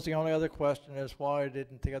 I suppose the only other question is, why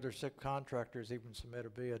didn't the other 6 contractors even submit a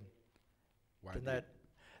bid?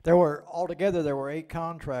 Altogether there were 8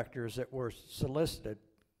 contractors that were solicited,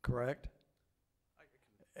 correct?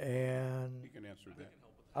 And you can answer that.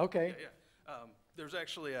 Okay. Yeah. There's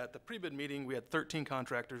actually, at the pre-bid meeting, we had 13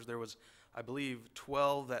 contractors. There was, I believe,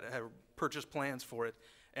 12 that had purchased plans for it.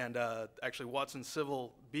 And actually, Watson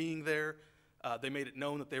Civil being there, they made it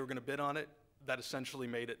known that they were going to bid on it. That essentially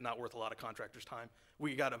made it not worth a lot of contractors' time.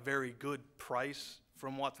 We got a very good price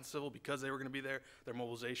from Watson Civil because they were going to be there. Their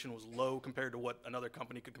mobilization was low compared to what another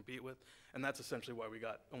company could compete with. And that's essentially why we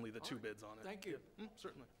got only the 2 bids on it. Thank you. Yeah,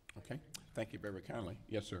 certainly. Okay, thank you very kindly.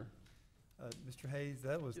 Yes, sir. Mr. Hayes,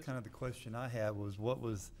 that was kind of the question I had, was what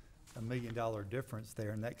was $1 million difference there,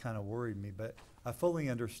 and that kind of worried me, but I fully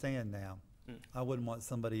understand now. I wouldn't want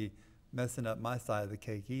somebody messing up my side of the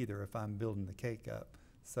cake either if I'm building the cake up.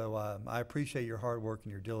 So I appreciate your hard work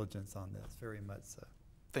and your diligence on this, very much so.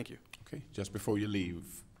 Thank you. Okay, just before you leave,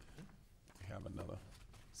 we have another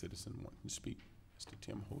citizen wanting to speak. Mr.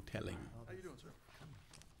 Tim Hotelling. How you doing,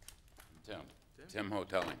 sir? Tim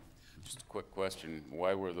Hotelling. Just a quick question.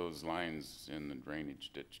 Why were those lines in the drainage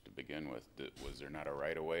ditch to begin with? Was there not a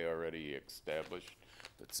right-of-way already established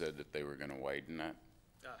that said that they were going to widen that?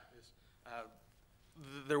 Yes.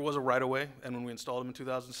 There was a right-of-way, and when we installed them in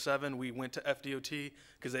 2007, we went to FDOT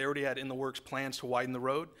because they already had in the works plans to widen the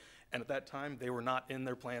road, and at that time, they were not in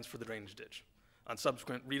their plans for the drainage ditch. On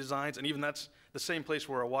subsequent redesigns, and even that's the same place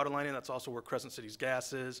where our water line is, that's also where Crescent City's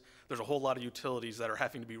gas is. There's a whole lot of utilities that are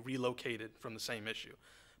having to be relocated from the same issue.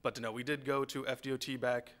 But no, we did go to FDOT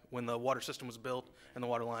back when the water system was built and the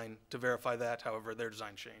water line to verify that. However, their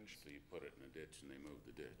design changed. So you put it in a ditch and they moved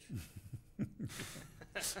the ditch.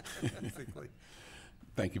 Basically.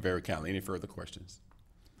 Thank you very kindly. Any further questions?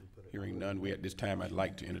 Hearing none, at this time, I'd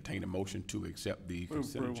like to entertain a motion to accept the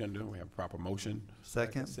consent agenda. We have a proper motion.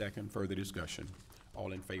 Second. Second, further discussion.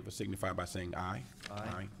 All in favor signify by saying aye.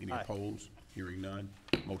 Aye. Any opposed? Hearing none,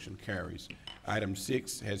 motion carries. Item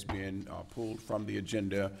 6 has been pulled from the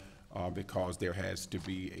agenda because there has to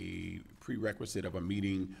be a prerequisite of a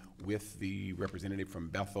meeting with the representative from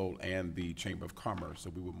Bethel and the Chamber of Commerce. So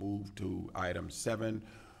we will move to item 7,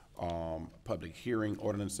 public hearing,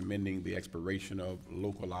 ordinance amending the expiration of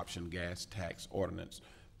local option gas tax ordinance.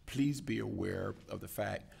 Please be aware of the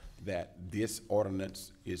fact that this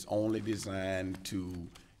ordinance is only designed to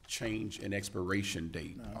change an expiration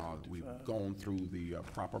date. We've gone through the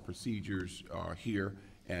proper procedures here,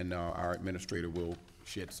 and our administrator will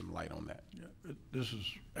shed some light on that. Yeah, this is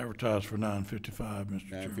advertised for 9:55, Mr.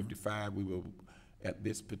 Chairman. 9:55, we will, at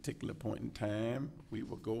this particular point in time, we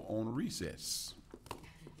will go on recess.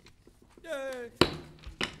 Yay!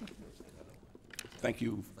 Thank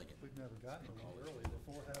you. We've never gotten along early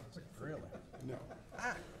before, have we? Really? No.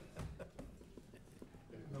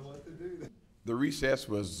 Know what to do. The recess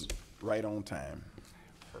was right on time.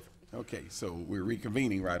 Okay, so we're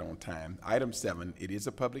reconvening right on time. Item 7, it is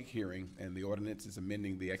a public hearing, and the ordinance is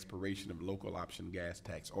amending the expiration of local option gas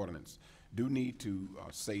tax ordinance. Do need to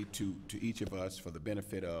say to each of us, for the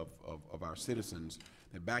benefit of our citizens,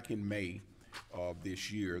 that back in May of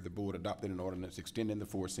this year, the board adopted an ordinance extending the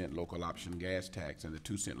 4-cent local option gas tax and the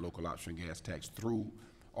 2-cent local option gas tax through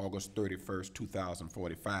August 31st,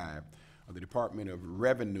 2045. The Department of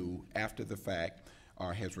Revenue, after the fact,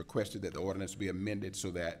 has requested that the ordinance be amended so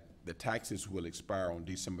that the taxes will expire on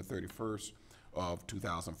December 31st of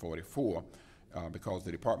 2044 because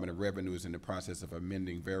the Department of Revenue is in the process of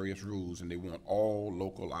amending various rules, and they want all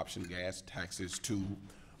local option gas taxes to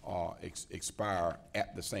expire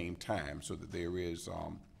at the same time, so that there is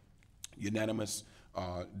unanimous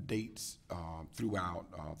dates throughout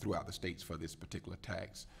the states for this particular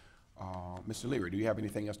tax. Mr. Leary, do you have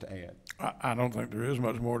anything else to add? I don't think there is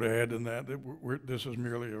much more to add than that. This is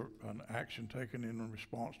merely an action taken in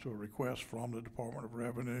response to a request from the Department of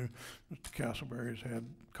Revenue. Mr. Castleberry's had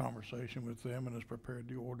conversation with them and has prepared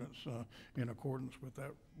the ordinance in accordance with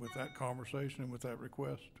that conversation and with that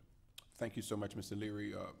request. Thank you so much, Mr.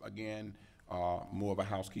 Leary. Again, more of a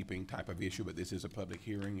housekeeping type of issue, but this is a public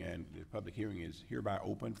hearing, and the public hearing is hereby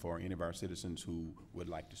open for any of our citizens who would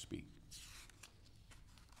like to speak.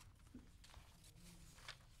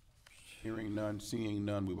 Hearing none, seeing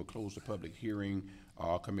none, we will close the public hearing.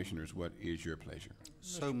 Commissioners, what is your pleasure?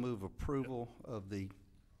 So move approval of the,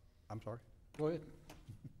 I'm sorry? Go ahead.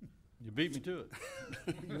 You beat me to it.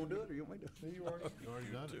 You want to do it, or you want me to? You already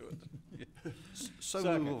done it. So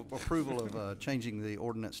Second. move approval of changing the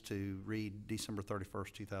ordinance to read December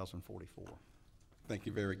 31st, 2044. Thank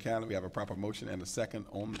you very kindly. We have a proper motion and a second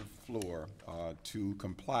on the floor to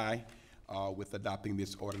comply with adopting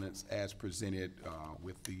this ordinance as presented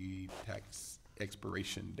with the tax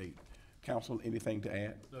expiration date. Council, anything to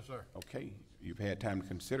add? No, sir. Okay, you've had time to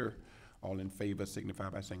consider. All in favor signify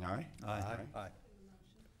by saying aye. Aye. Aye.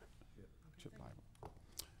 Chip Liable.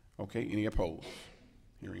 Okay, any opposed?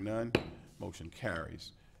 Hearing none, motion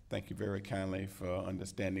carries. Thank you very kindly for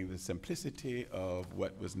understanding the simplicity of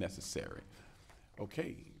what was necessary.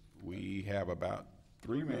 Okay, we have about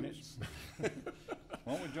 3 minutes. Why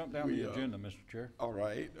don't we jump down the agenda, Mr. Chair? All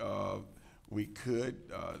right, we could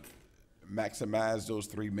maximize those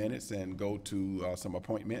 3 minutes and go to some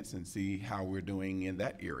appointments and see how we're doing in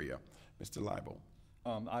that area. Mr. Lible.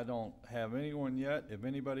 I don't have anyone yet. If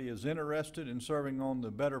anybody is interested in serving on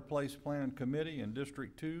the Better Place Plan Committee in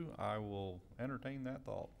District 2, I will entertain that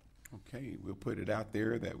thought. Okay, we'll put it out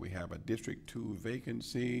there that we have a District 2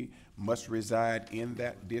 vacancy, must reside in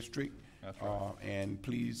that district. That's right. And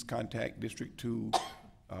please contact District 2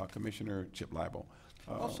 Commissioner Chip Lible.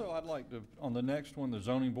 Also, I'd like to, on the next one, the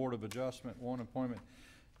Zoning Board of Adjustment, one appointment.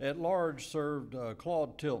 At large served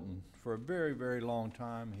Claude Tilton for a very, very long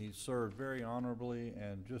time. He served very honorably,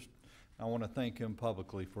 and just, I want to thank him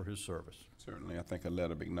publicly for his service. Certainly, I think a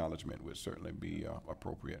letter of acknowledgement would certainly be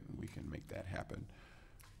appropriate, and we can make that happen.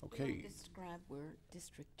 Okay. Describe where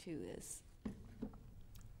District 2 is.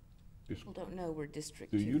 Dis- People don't know where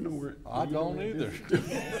District 2 Do is. you know where? I don't either.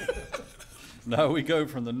 No, we go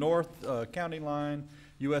from the north county line,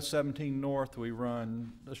 US 17 north, we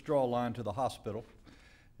run a straw line to the hospital,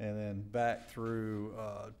 and then back through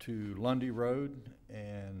to Lundy Road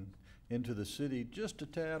and into the city just a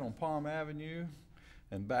tad on Palm Avenue,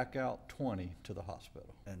 and back out 20 to the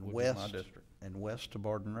hospital. And which is my west, district. and west to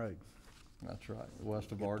Barden Road. That's right,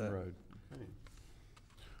 west of Barden Road. Okay.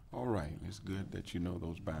 All right, it's good that you know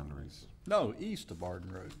those boundaries. No, east of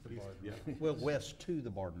Barden Road. Yeah. Well, west to the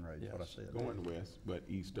Barden Road, is what I Yes. said. Going west, but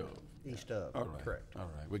east of. East of, All right. correct. All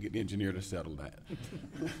right, we'll get the engineer to settle that.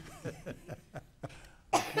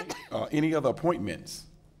 Okay. Any other appointments?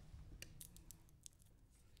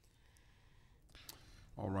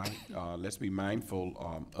 All right, let's be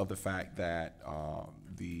mindful of the fact that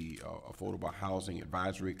the Affordable Housing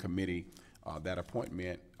Advisory Committee, that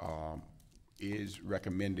appointment is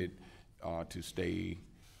recommended to stay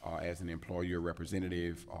as an employer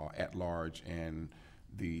representative at large, and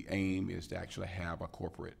the aim is to actually have a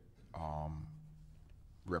corporate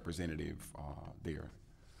representative there.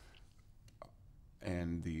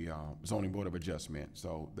 And the Zoning Board of Adjustment,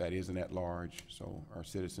 so that is an at-large, so our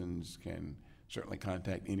citizens can certainly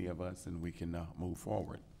contact any of us and we can move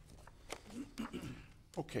forward.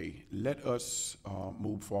 Okay, let us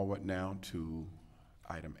move forward now to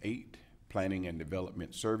item 8, Planning and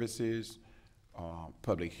Development Services,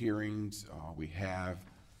 public hearings. We have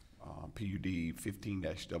PUD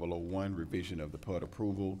 15-001, revision of the PUD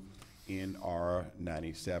approval, NR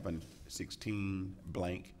 9716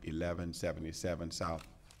 blank 1177 South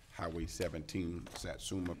Highway 17,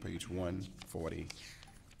 Satsuma, page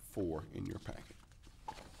 144 in your packet.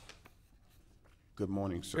 Good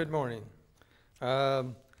morning, sir. Good morning.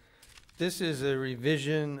 This is a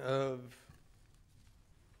revision of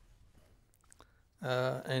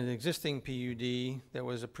an existing PUD that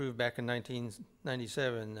was approved back in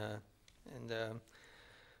 1997.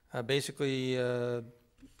 Basically,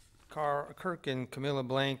 Kirk and Camilla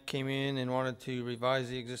Blank came in and wanted to revise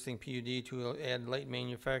the existing PUD to add light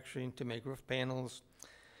manufacturing to make roof panels.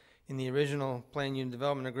 In the original Plan Unit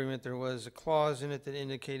Development Agreement, there was a clause in it that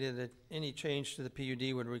indicated that any change to the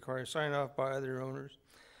PUD would require sign-off by other owners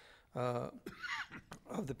of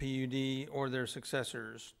the PUD or their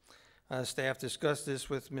successors. Staff discussed this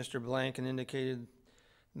with Mr. Blank and indicated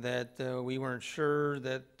that we weren't sure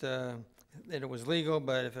that it was legal,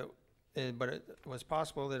 but if but it was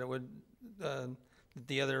possible that it would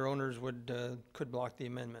the other owners could block the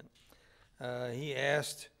amendment. He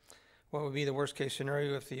asked what would be the worst case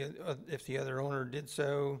scenario if the other owner did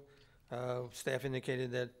so. Staff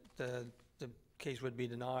indicated that the case would be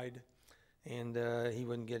denied and he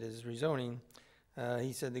wouldn't get his rezoning.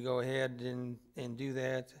 He said to go ahead and do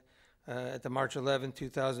that. At the March 11,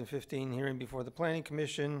 2015 hearing before the Planning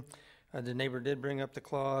Commission, the neighbor did bring up the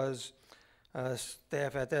clause.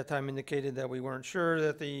 Staff at that time indicated that we weren't sure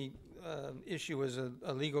that the issue was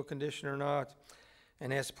a legal condition or not,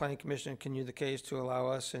 and asked the Planning Commission to continue the case to allow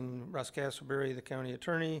us and Russ Castleberry, the county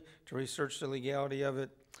attorney, to research the legality of it.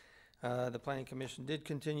 The Planning Commission did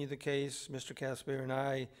continue the case. Mr. Castleberry and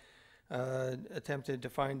I attempted to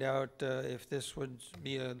find out if this would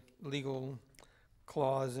be a legal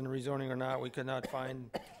clause in rezoning or not. We could not find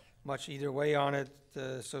much either way on it,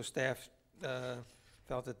 so staff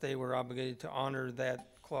felt that they were obligated to honor that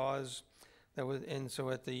clause. And so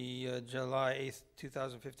at the July 8th,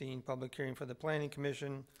 2015 public hearing for the Planning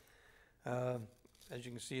Commission, as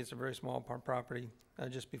you can see, it's a very small property,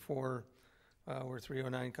 just before where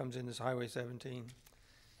 309 comes in, is Highway 17.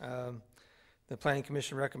 The Planning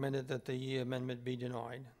Commission recommended that the amendment be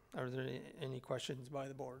denied. Are there any questions by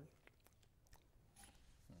the board?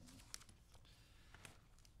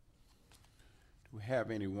 Do we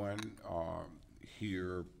have anyone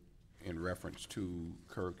here in reference to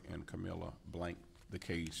Kirk and Camilla Blank, the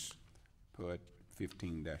case put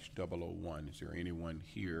 15-001? Is there anyone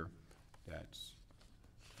here that's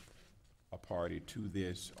a party to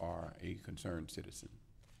this or a concerned citizen?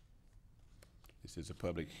 This is a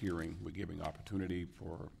public hearing. We're giving opportunity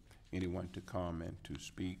for anyone to come and to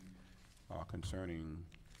speak concerning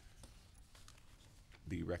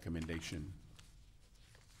the recommendation.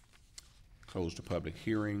 Close the public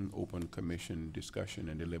hearing, open commission discussion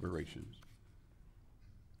and deliberations.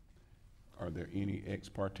 Are there any ex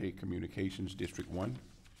parte communications? District 1?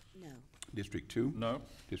 No. District 2? No.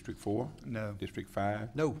 District 4? No. District 5?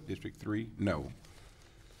 No. District 3? No.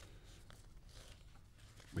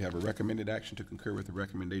 We have a recommended action to concur with the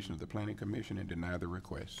recommendation of the Planning Commission and deny the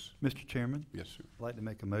request. Mr. Chairman? Yes, sir. I'd like to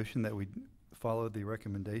make a motion that we follow the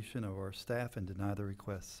recommendation of our staff and deny the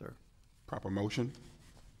request, sir. Proper motion.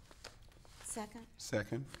 Second.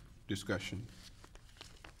 Second. Discussion.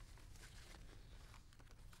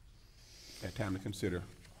 Had time to consider.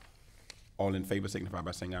 All in favor signify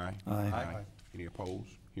by saying aye. Aye. Aye. Any opposed?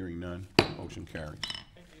 Hearing none. Motion carries.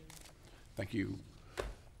 Thank you.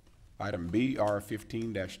 Item B, R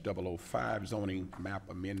 15-005, zoning map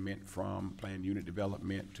amendment from planned unit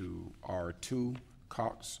development to R2,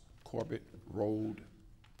 Cox Corbett Road,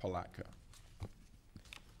 Palatka.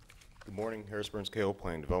 Good morning, Harris Burns Cahill,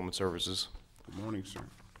 Planning Development Services. Good morning, sir.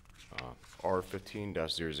 R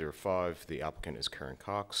 15-005, the applicant is Karen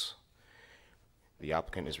Cox. The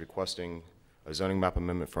applicant is requesting a zoning map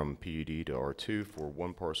amendment from PUD to R2 for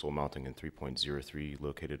one parcel amounting in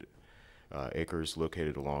 3.03 acres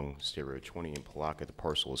located along State Road 20 in Palatka. The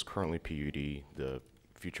parcel is currently PUD. The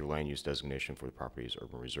future land use designation for the property is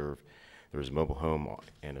urban reserve. There is a mobile home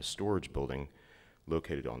and a storage building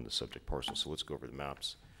located on the subject parcel. So let's go over the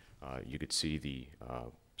maps. You could see the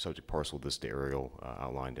subject parcel listed aerial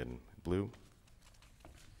outlined in blue.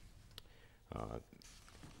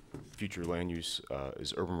 Future land use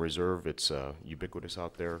is urban reserve. It's ubiquitous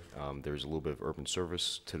out there. There's a little bit of urban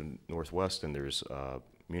service to the northwest, and there's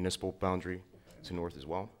municipal boundary to north as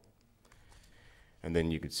well. And then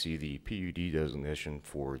you could see the PUD designation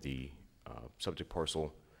for the subject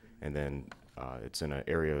parcel, and then it's in an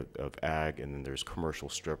area of ag, and then there's commercial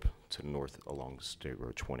strip to the north along State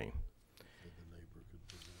Road 20.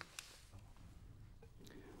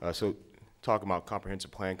 So talk about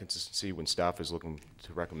comprehensive plan consistency. When staff is looking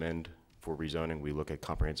to recommend for rezoning, we look at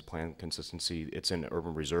comprehensive plan consistency. It's in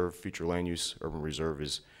urban reserve, future land use. Urban reserve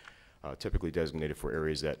is typically designated for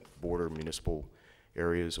areas that border municipal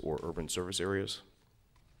areas or urban service areas.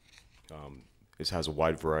 This has a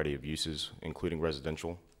wide variety of uses, including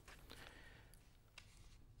residential.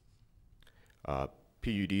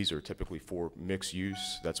 PUDs are typically for mixed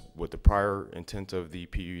use. That's what the prior intent of the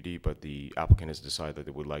PUD, but the applicant has decided that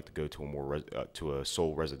they would like to go to a more to a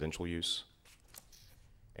sole residential use.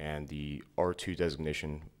 And the R2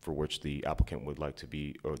 designation for which the applicant would like to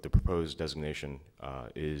be, or the proposed designation,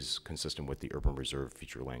 is consistent with the urban reserve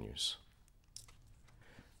future land use.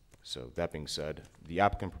 So that being said, the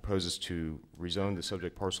applicant proposes to rezone the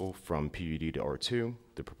subject parcel from PUD to R2.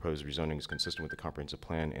 The proposed rezoning is consistent with the comprehensive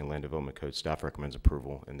plan and land development code. Staff recommends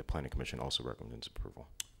approval, and the Planning Commission also recommends approval.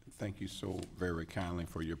 Thank you so very kindly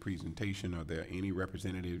for your presentation. Are there any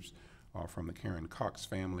representatives from the Karen Cox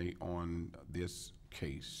family on this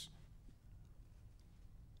case?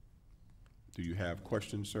 Do you have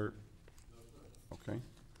questions, sir? Okay.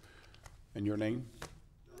 And your name?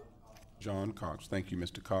 John Cox. Thank you,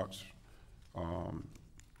 Mr. Cox.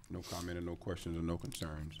 No comment and no questions or no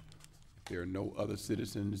concerns. If there are no other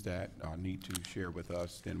citizens that need to share with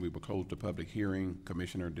us, then we will close the public hearing.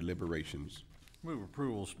 Commissioner deliberations. Move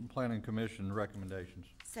approvals from Planning Commission recommendations.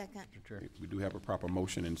 Second. Mr. Chair. We do have a proper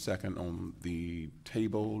motion and second on the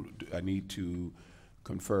table. I need to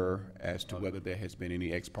confer as to whether there has been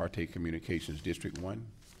any ex parte communications. District 1?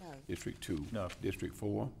 No. District 2? No. District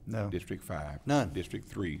 4? No. District 5? None. District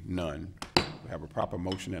 3? None. We have a proper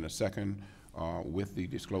motion and a second with the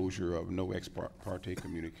disclosure of no ex parte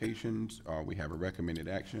communications. We have a recommended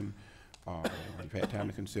action. We've had time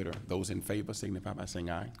to consider. Those in favor signify by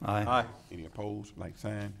saying aye. Aye. Aye. Any opposed, like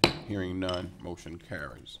sign? Hearing none, motion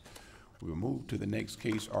carries. We'll move to the next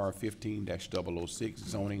case, R15-006,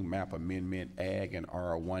 zoning map amendment, Ag and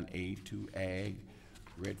R1A to Ag,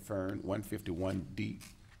 Redfern, 151D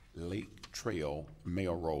Lake Trail,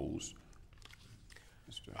 Melrose.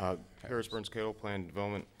 Harris Burns Cattle Plan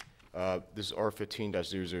Development. This is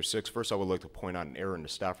R15-006. First, I would like to point out an error in the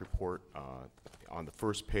staff report. On the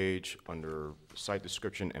first page, under site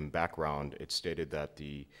description and background, it stated that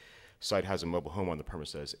the site has a mobile home on the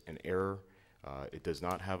premise. As an error. It does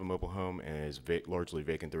not have a mobile home and is largely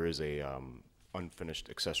vacant. There is a unfinished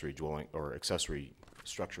accessory dwelling or accessory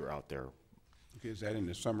structure out there. Okay, is that in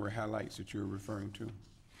the summary highlights that you're referring to?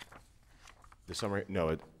 The summary,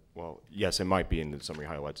 no, well, yes, it might be in the summary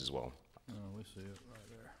highlights as well. We see it right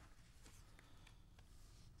there.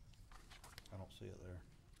 I don't see it there.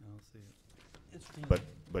 I don't see it.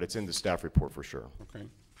 But it's in the staff report for sure. Okay.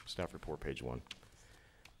 Staff report, page 1.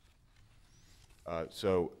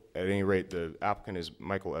 So at any rate, the applicant is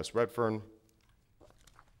Michael S. Redfern.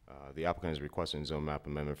 The applicant is requesting zone map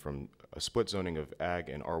amendment from a split zoning of Ag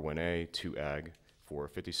and R1A to Ag for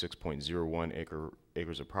 56.01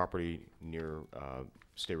 acres of property near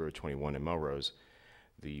State Road 21 in Melrose.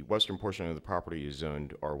 The western portion of the property is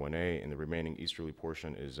zoned R1A, and the remaining easterly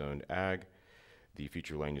portion is zoned Ag. The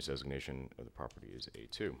future land use designation of the property is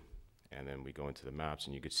A2. And then we go into the maps,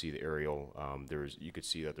 and you could see the aerial. You could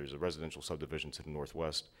see that there's a residential subdivision to the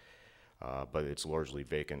northwest, but it's largely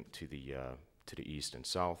vacant to the east and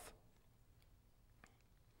south.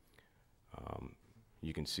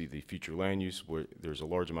 You can see the future land use, where there's a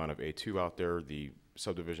large amount of A2 out there. The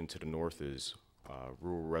subdivision to the north is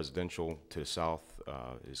rural residential. To the south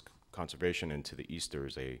is conservation, and to the east there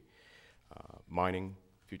is a mining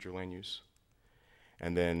future land use.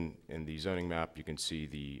 And then in the zoning map, you can see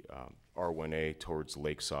the R1A towards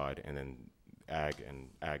Lakeside, and then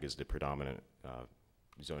Ag is the predominant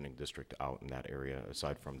zoning district out in that area,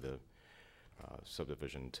 aside from the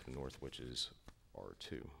subdivision to the north, which is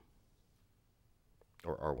R2,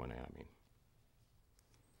 or R1A, I mean.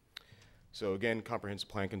 So again, comprehensive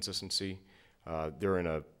plan consistency. They're in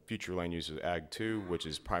a future land use of Ag2, which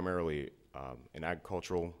is primarily an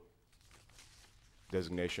agricultural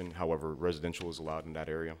designation. However, residential is allowed in that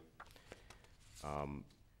area.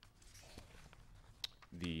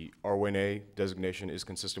 The R1A designation is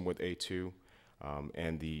consistent with A2,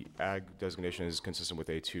 and the Ag designation is consistent with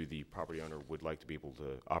A2. The property owner would like to be able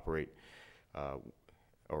to operate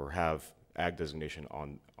or have Ag designation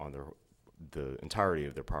on the entirety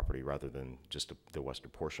of their property rather than just the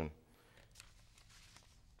western portion.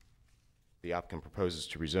 The applicant proposes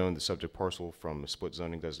to rezone the subject parcel from a split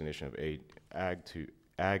zoning designation of Ag to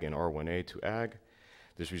Ag and R1A to Ag.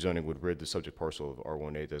 This rezoning would rid the subject parcel of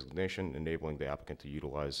R1A designation, enabling the applicant to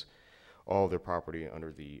utilize all of their property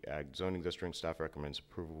under the Ag zoning district. Staff recommends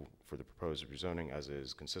approval for the proposed rezoning as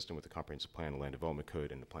is consistent with the Comprehensive Plan and Land Development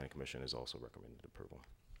Code, and the Planning Commission has also recommended approval.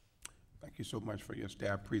 Thank you so much for your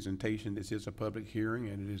staff presentation. This is a public hearing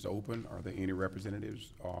and it is open. Are there any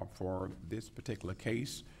representatives for this particular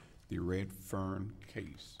case, the Redfern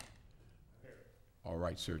case? All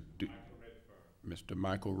right, sir. Mr.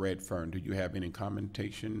 Michael Redfern, do you have any commentary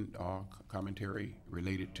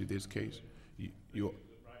related to this case? Right now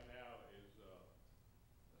is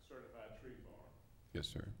a certified tree farm. Yes,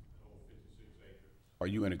 sir. Over 56 acres. Are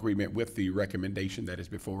you in agreement with the recommendation that is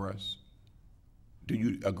before us? Do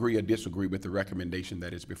you agree or disagree with the recommendation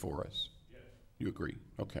that is before us? Yes. You agree?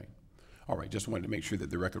 Okay. All right, just wanted to make sure that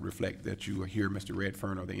the record reflect that you are here, Mr.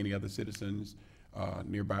 Redfern. Are there any other citizens,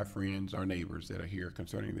 nearby friends or neighbors that are here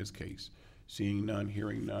concerning this case? Seeing none,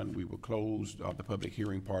 hearing none, we will close the public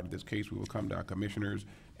hearing part of this case. We will come to our commissioners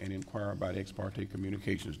and inquire about ex parte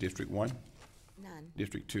communications. District 1? None.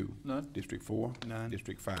 District 2? None. District 4? None.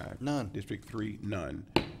 District 5? None. District 3? None.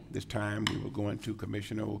 This time, we will go into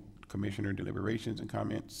commissioner deliberations and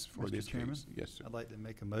comments for Mr. this Chairman? case. Yes, sir. I'd like to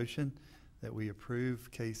make a motion that we approve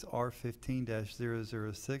case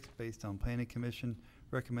R15-006 based on Planning Commission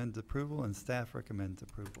recommends approval and staff recommends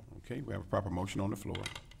approval. Okay, we have a proper motion on the floor.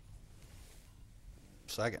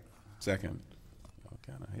 Second. Second. I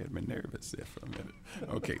kind of had me nervous there for a minute.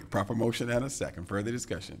 Okay, proper motion and a second. Further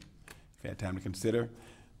discussion. If you had time to consider,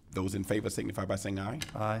 those in favor signify by saying aye.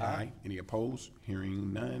 Aye. Aye. Any opposed?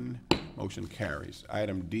 Hearing none, motion carries.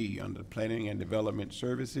 Item D, under Planning and Development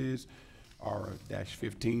Services,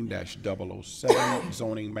 R-15-007,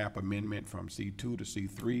 zoning map amendment from C2 to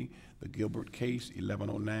C3, the Gilbert case,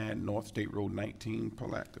 1109 North State Road 19,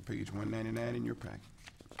 Palatka, page 199 in your packet.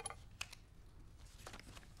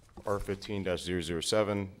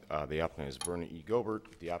 R-15-007, the applicant is Vernon E.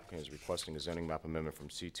 Gilbert. The applicant is requesting a zoning map amendment from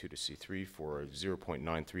C2 to C3 for a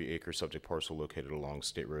 0.93 acre subject parcel located along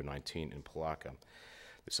State Road 19 in Palatka.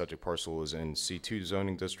 The subject parcel is in C2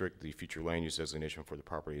 zoning district. The future land use designation for the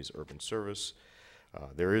property is urban service.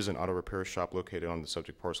 There is an auto repair shop located on the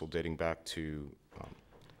subject parcel dating back to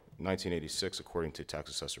 1986 according to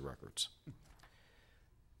tax assessor records.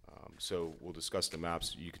 So we'll discuss the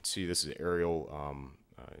maps. You can see this is an aerial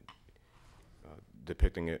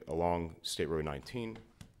depicting it along State Road 19.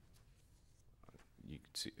 You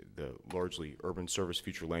can see the largely urban service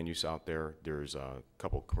future land use out there. There's a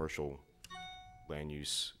couple commercial land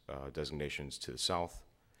use designations to the south.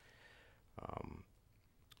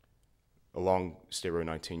 Along State Road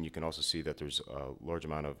 19, you can also see that there's a large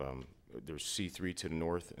amount of, there's C3 to the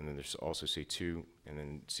north, and then there's also C2, and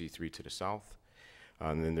then C3 to the south.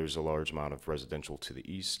 And then there's a large amount of residential to the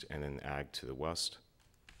east, and then ag to the west.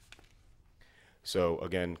 So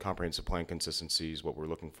again, comprehensive plan consistency is what we're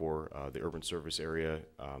looking for. The urban service area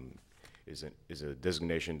is a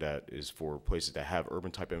designation that is for places that have urban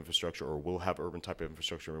type infrastructure or will have urban type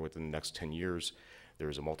infrastructure within the next 10 years.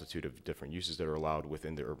 There's a multitude of different uses that are allowed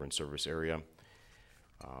within the urban service area.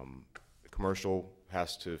 Commercial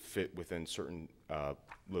has to fit within certain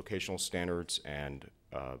locational standards and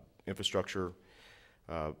infrastructure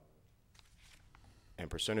and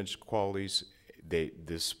percentage qualities.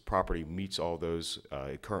 This property meets all those.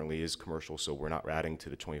 It currently is commercial, so we're not adding to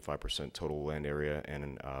the 25% total land area,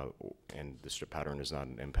 and the strip pattern is not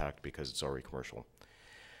an impact because it's already commercial.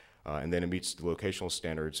 And then it meets the locational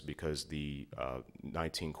standards because the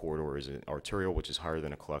 19 corridor is an arterial, which is higher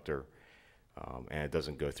than a collector, and it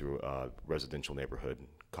doesn't go through a residential neighborhood,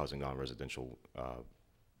 causing non-residential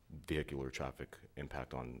vehicular traffic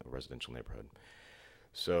impact on a residential neighborhood.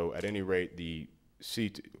 So at any rate,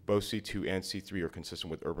 both C2 and C3 are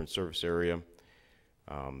consistent with urban service area.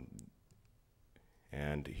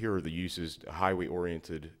 And here are the uses.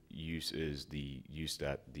 Highway-oriented use is the use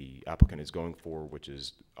that the applicant is going for, which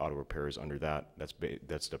is auto repairs under that.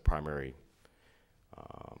 That's the primary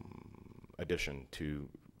addition to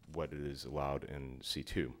what is allowed in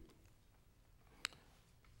C2.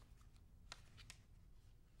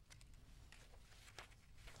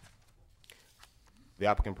 The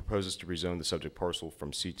applicant proposes to rezone the subject parcel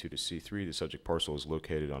from C2 to C3. The subject parcel is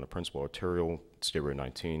located on a principal arterial, State Road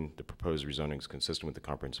 19. The proposed rezoning is consistent with the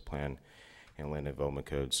comprehensive plan and land development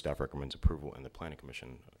code. Staff recommends approval, and the Planning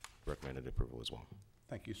Commission recommended approval as well.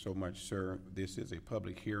 Thank you so much, sir. This is a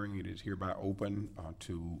public hearing. It is hereby open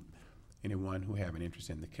to anyone who have an interest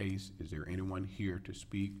in the case. Is there anyone here to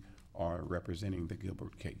speak or representing the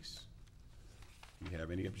Gilbert case? Do you have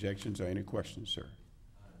any objections or any questions, sir?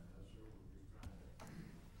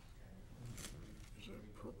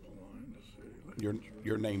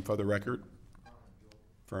 Your name for the record?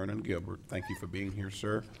 Vernon Gilbert. Thank you for being here,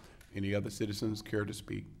 sir. Any other citizens care to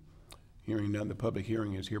speak? Hearing none, the public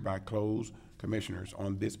hearing is hereby closed. Commissioners,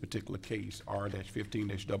 on this particular case,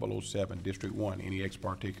 R-15-007, District 1, any ex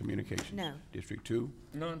parte communication? No. District 2?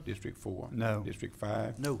 None. District 4? No. District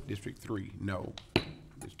 5? No. District 3? No.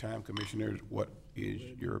 This time, Commissioners, what is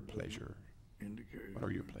your pleasure? What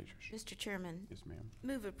are your pleasures? Mr. Chairman. Yes, ma'am.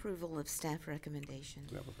 Move approval of staff recommendation.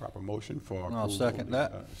 We have a proper motion for approval. I'll second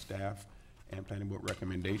that. Staff and planning board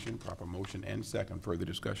recommendation, proper motion and second. Further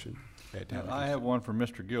discussion? I have one for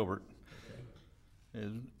Mr. Gilbert.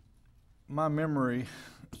 My memory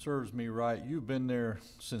serves me right. You've been there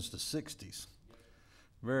since the 60s.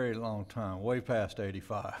 Very long time, way past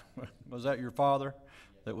 85. Was that your father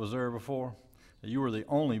that was there before? You were the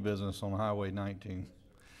only business on Highway 19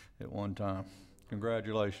 at one time.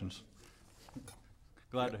 Congratulations.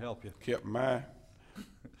 Glad to help you. Kept my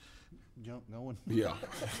Jump going. Yeah.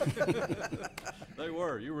 They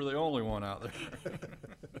were. You were the only one out there.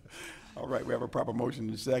 All right, we have a proper motion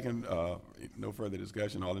and second. No further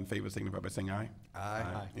discussion. All in favor signify by saying aye.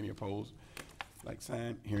 Aye. Any opposed? Like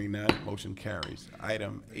sign. Hearing none, motion carries.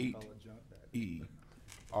 Item 8E,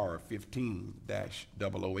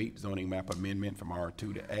 R15-008, zoning map amendment from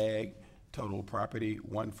R2 to Ag. Total property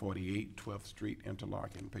 148 12th Street,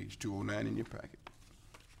 Interlochen. Page 209 in your packet.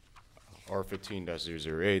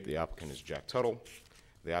 R15-008, the applicant is Jack Tuttle.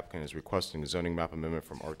 The applicant is requesting a zoning map amendment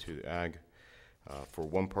from R2 to Ag for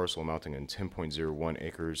one parcel amounting in 10.01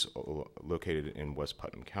 acres located in West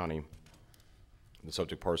Putnam County. The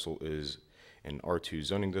subject parcel is in R2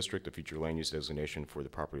 zoning district. The future land use designation for the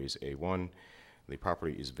property is A1. The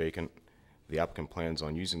property is vacant. The applicant plans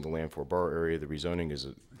on using the land for a bar area. The rezoning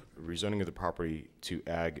of the property to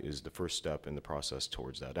Ag is the first step in the process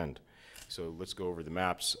towards that end. So let's go over the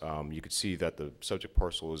maps. You can see that the subject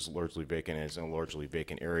parcel is largely vacant and it's in a largely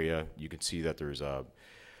vacant area. You can see that there's a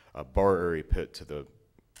bar area pit to the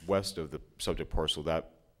west of the subject parcel.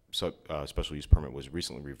 That special use permit was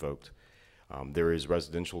recently revoked. There is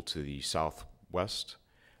residential to the southwest.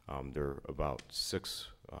 There are about 6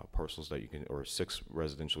 parcels that you can, or 6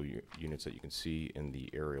 residential units that you can see in the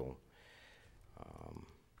aerial.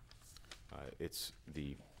 It's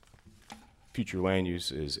the future land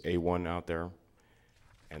use is A1 out there,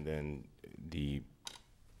 and then the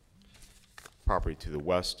property to the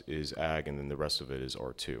west is Ag, and then the rest of it is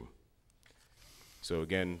R2. So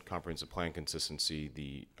again, comprehensive plan consistency,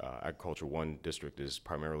 the Agriculture 1 district is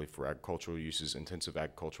primarily for agricultural uses. Intensive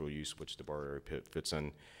agricultural use, which the bar area pit fits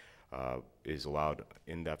in, is allowed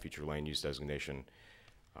in that future land use designation.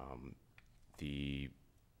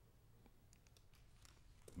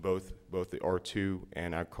 Both the R2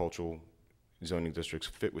 and agricultural zoning districts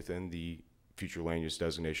fit within the future land use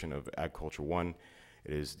designation of Agriculture 1.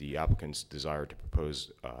 It is the applicant's desire to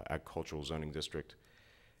propose agricultural zoning district.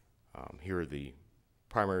 Here are the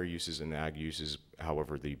primary uses and the ag uses.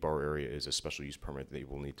 However, the bar area is a special use permit. They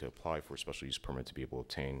will need to apply for a special use permit to be able to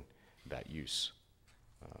obtain that use.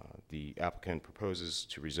 The applicant proposes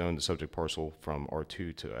to rezone the subject parcel from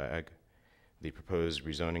R2 to Ag. The proposed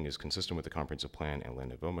rezoning is consistent with the comprehensive plan and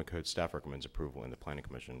land development code. Staff recommends approval, and the planning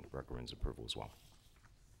commission recommends approval as well.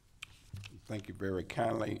 Thank you very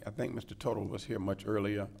kindly. I think Mr. Tuttle was here much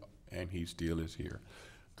earlier, and he still is here.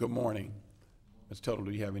 Good morning. Mr. Tuttle,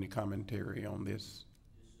 do you have any commentary on this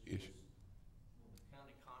issue?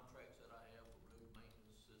 County contracts that I have for road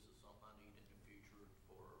maintenance, this is something I need in the future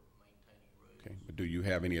for maintaining roads. Okay, but do you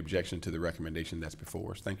have any objection to the recommendation that's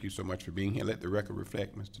before us? Thank you so much for being here. Let the record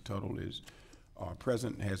reflect Mr. Tuttle is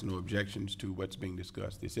present, has no objections to what's being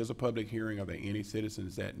discussed. This is a public hearing. Are there any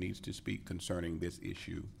citizens that needs to speak concerning this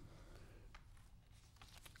issue?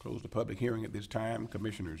 Close the public hearing at this time.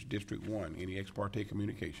 Commissioners, District 1, any ex parte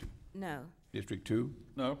communication? No. District 2?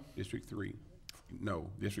 No. District 3? No.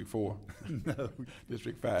 District 4? No.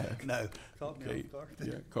 District 5? No. Caught me Okay. off guard.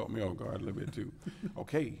 Yeah, caught me off guard a little bit too.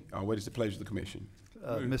 Okay, what is the pleasure of the commission?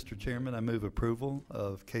 Mr. Chairman, I move approval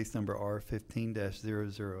of case number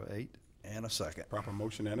R15-008. And a second. Proper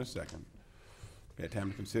motion and a second. We had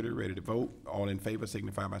time to consider, ready to vote. All in favor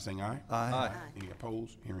signify by saying aye. Aye. Aye. Any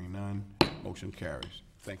opposed? Hearing none, motion carries.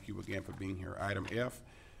 Thank you again for being here. Item F,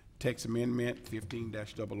 text amendment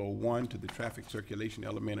 15-001 to the traffic circulation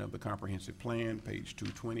element of the comprehensive plan, page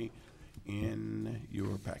 220 in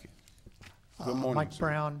your packet. Good morning, Mike sir.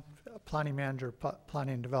 Brown, Planning Manager,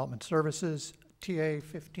 Planning and Development Services. TA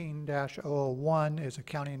 15-001 is a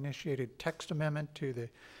county-initiated text amendment to the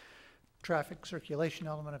traffic circulation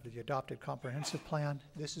element of the adopted comprehensive plan.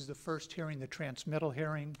 This is the first hearing, the transmittal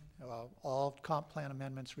hearing. All comp plan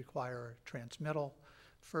amendments require a transmittal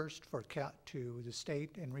first to the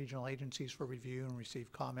state and regional agencies for review and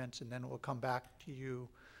receive comments, and then it will come back to you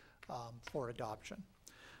for adoption.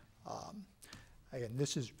 Again,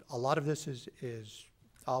 this is, a lot of this is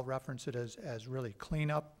I'll reference it as really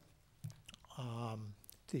cleanup.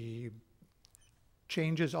 The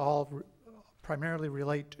changes all primarily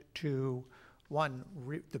relate to one,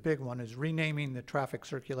 the big one is renaming the traffic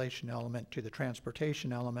circulation element to the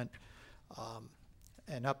transportation element,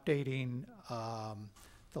 and updating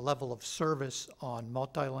the level of service on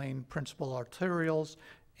multi-lane principal arterials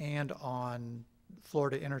and on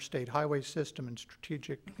Florida Interstate Highway System and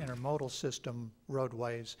Strategic Intermodal System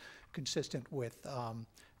roadways, consistent with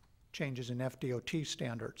changes in FDOT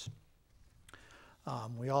standards.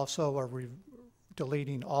 We also are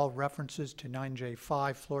deleting all references to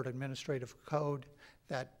 9J5 Florida Administrative Code.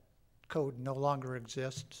 That code no longer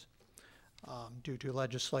exists due to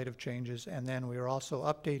legislative changes. And then we are also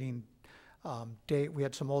updating we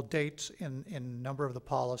had some old dates in a number of the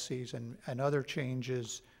policies and other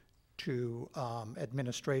changes to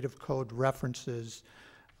administrative code references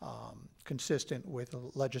consistent with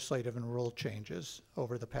legislative and rule changes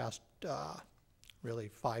over the past, really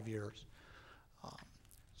 5 years.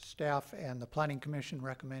 Staff and the Planning Commission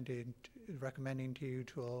recommending to you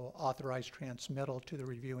to authorize transmittal to the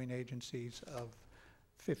reviewing agencies of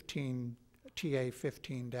TA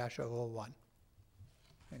 15-001.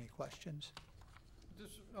 Any questions?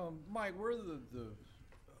 Just, Mike, where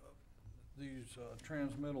these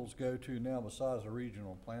transmittals go to now besides the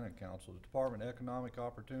Regional Planning Council? The Department of Economic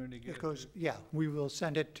Opportunity get It goes, yeah, we will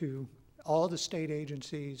send it to all the state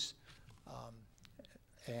agencies,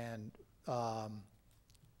 and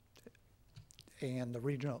the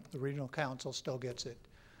regional council still gets it,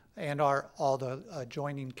 and all the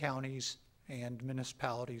adjoining counties and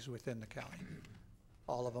municipalities within the county.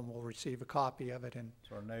 All of them will receive a copy of it and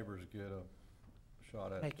So our neighbors get a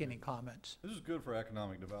shot at it. make any comments. This is good for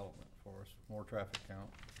economic development for us, more traffic count.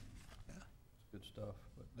 Yeah. It's good stuff,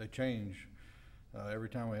 but they change every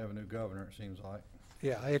time we have a new governor, it seems like.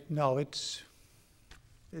 Yeah,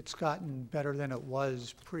 it's gotten better than it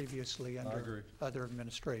was previously agree. under other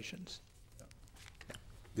administrations.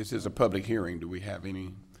 This is a public hearing. Do we have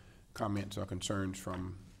any comments or concerns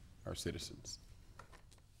from our citizens?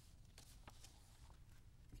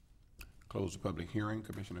 Close the public hearing.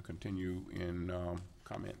 Commissioner, continue in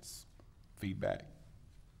comments, feedback.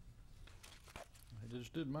 I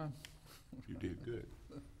just did mine. You did good.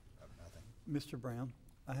 Mr. Brown,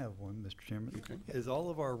 I have one, Mr. Chairman. Okay. Is all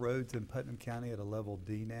of our roads in Putnam County at a level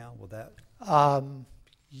D now? Will that?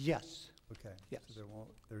 Yes. Okay. Yes. So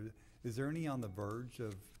is there any on the verge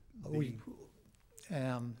of We,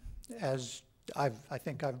 as I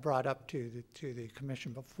think I've brought up to the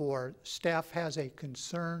commission before, staff has a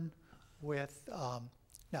concern with,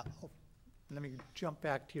 now, let me jump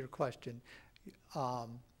back to your question.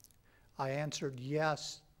 I answered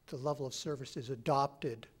yes, the level of service is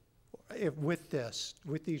adopted. With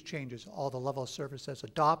these changes, all the level of service that's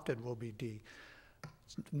adopted will be D.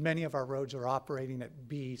 Many of our roads are operating at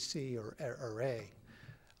B, C, or A.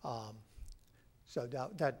 So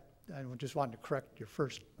that I just wanted to correct your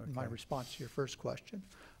my response to your first question.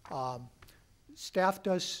 Staff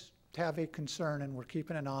does have a concern, and we're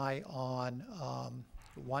keeping an eye on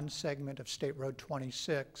one segment of State Road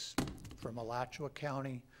 26 from Alachua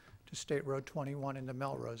County to State Road 21 in the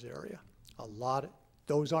Melrose area.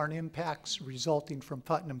 Those aren't impacts resulting from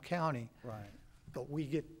Putnam County, right? But we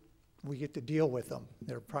get to deal with them.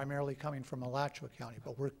 They're primarily coming from Alachua County,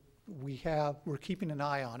 but we're keeping an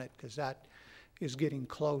eye on it because that is getting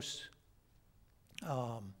close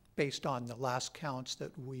based on the last counts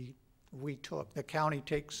that we took. The county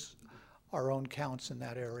takes our own counts in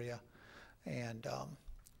that area, and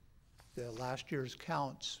the last year's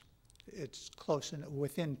counts, it's close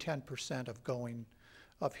within 10% of triggering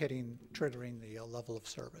the level of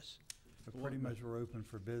service. But pretty much we're open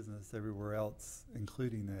for business everywhere else,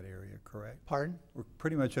 including that area, correct? Pardon? We're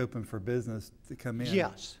pretty much open for business to come in?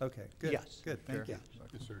 Yes. Okay, good. Yes. Good, thank you.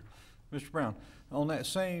 Yes, sir. Mr. Brown, on that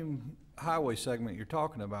same highway segment you're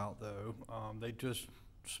talking about, though, they just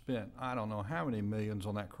spent, I don't know how many millions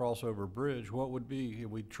on that crossover bridge. What would be, if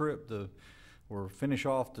we or finish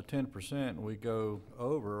off the 10% and we go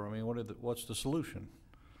over, I mean, what's the solution?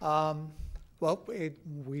 Well,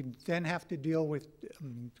 we then have to deal with,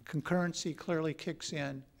 concurrency clearly kicks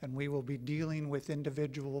in, and we will be dealing with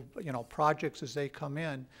individual, projects as they come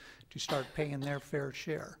in to start paying their fair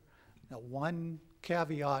share. Now, one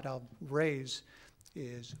caveat I'll raise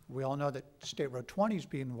is we all know that State Road 20 is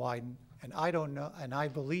being widened, and I don't know, and I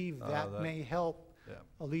believe that may help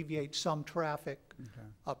alleviate some traffic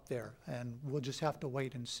up there, and we'll just have to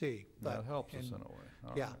wait and see. That helps us in a way.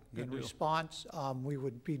 All Yeah, right, good in deal. response, we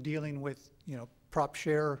would be dealing with, prop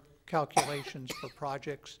share calculations for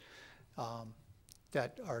projects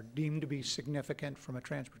that are deemed to be significant from a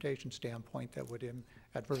transportation standpoint that would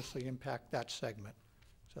adversely impact that segment.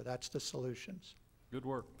 So that's the solutions. Good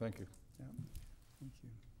work, thank you. Yeah, thank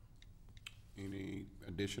you. Any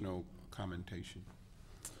additional commentation?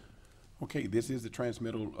 Okay, this is the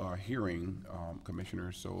transmittal hearing,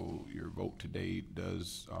 Commissioner, so your vote today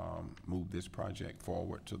does move this project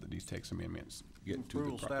forward so that these text amendments get to the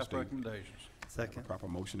Approval proper staff state. recommendations. Second. A proper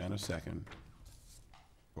motion and a second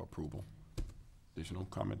for approval. Additional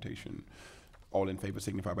commentation. All in favor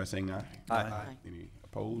signify by saying aye. Aye. Any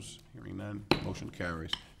opposed? Hearing none, motion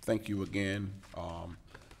carries. Thank you again,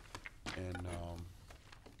 and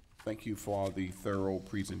thank you for the thorough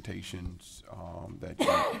presentations that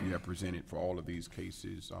you have presented for all of these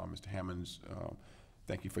cases. Mr. Hammonds,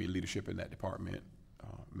 thank you for your leadership in that department,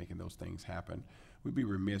 making those things happen. We'd be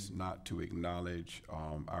remiss not to acknowledge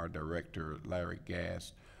our director, Larry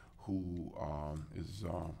Gass, who is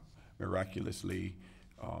miraculously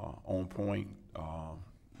on point,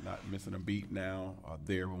 not missing a beat now,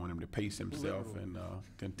 there. We want him to pace himself and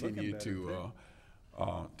continue to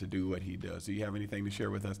do what he does. Do you have anything to share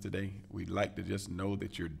with us today? We'd like to just know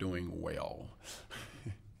that you're doing well.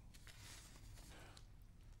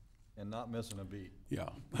 And not missing a beat. Yeah,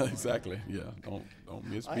 exactly, yeah. Don't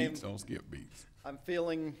miss beats, don't skip beats. I'm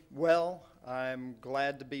feeling well. I'm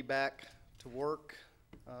glad to be back to work.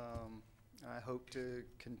 I hope to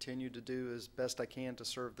continue to do as best I can to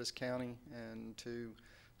serve this county and to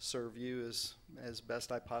serve you as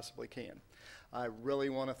best I possibly can. I really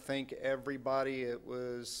want to thank everybody. It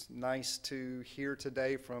was nice to hear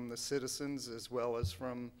today from the citizens as well as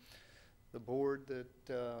from the board that,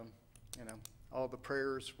 you know, all the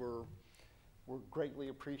prayers were greatly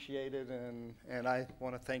appreciated, and I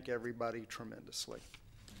want to thank everybody tremendously.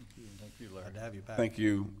 Thank you, Larry. Glad to have you back.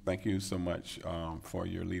 Thank you so much for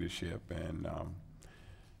your leadership, and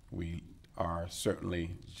we are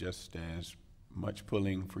certainly just as much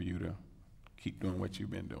pulling for you to keep doing what you've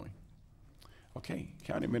been doing. Okay,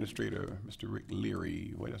 County Administrator, Mr. Rick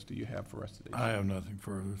Leary, what else do you have for us today? I have nothing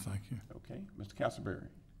further, thank you. Okay, Mr. Castleberry.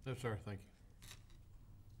 No, sir, thank you.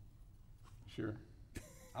 Sure.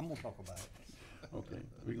 I'm gonna talk about it. Okay,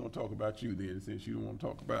 we're gonna talk about you then, since you don't wanna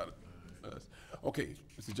talk about us. Okay,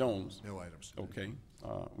 Mr. Jones. No items. Okay,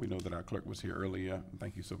 we know that our clerk was here earlier.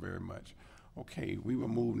 Thank you so very much. Okay, we will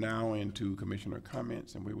move now into commissioner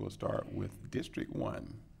comments, and we will start with District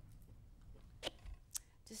 1.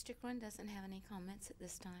 District 1 doesn't have any comments at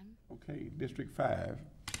this time. Okay, District 5.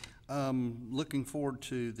 Looking forward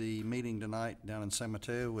to the meeting tonight down in San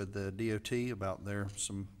Mateo with the DOT about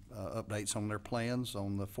some updates on their plans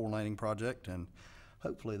on the 4-laning project, and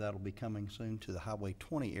hopefully that'll be coming soon to the Highway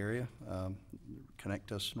 20 area,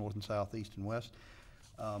 connect us north and south, east and west.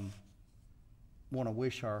 Want to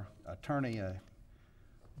wish our attorney a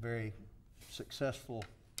very successful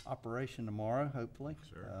operation tomorrow, hopefully.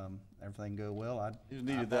 Sure. Everything go well. I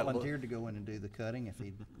needed that volunteered to go in and do the cutting if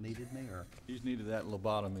he needed me, or. He's needed that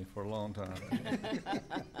lobotomy for a long time.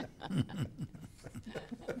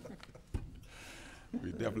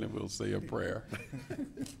 We definitely will say a prayer.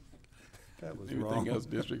 That was Anything wrong. else,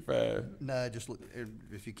 District 5? No, just look,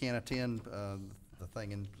 if you can attend the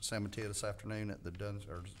thing in San Mateo this afternoon at the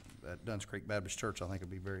Duns Creek Baptist Church, I think it'll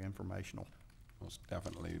be very informational. Most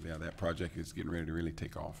definitely, yeah, that project is getting ready to really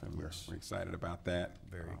take off, and we're excited about that.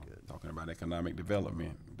 Very good. Talking about economic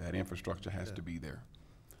development, that infrastructure has to be there.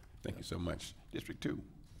 Thank you so much. District 2.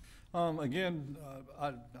 Again,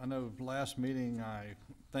 I know last meeting I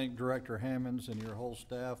thanked Director Hammonds and your whole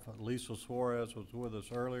staff. Lisa Suarez was with us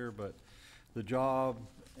earlier, but the job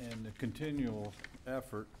and the continual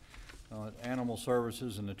effort, animal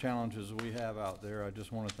services and the challenges we have out there, I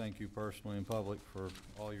just want to thank you personally in public for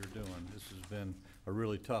all you're doing. This has been a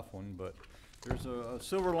really tough one, but there's a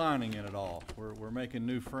silver lining in it all. We're making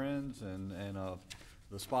new friends, and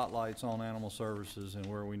the spotlight's on animal services and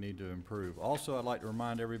where we need to improve. Also, I'd like to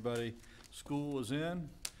remind everybody, school is in.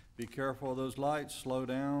 Be careful of those lights, slow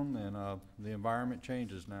down, and the environment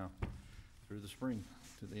changes now through the spring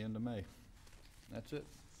to the end of May. That's it.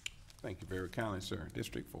 Thank you very kindly, sir.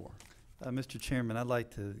 District 4. Mr. Chairman, I'd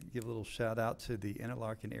like to give a little shout out to the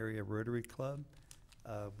Interlaken Area Rotary Club.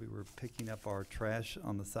 We were picking up our trash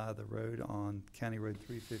on the side of the road on County Road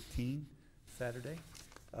 315 Saturday.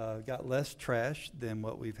 Got less trash than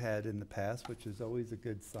what we've had in the past, which is always a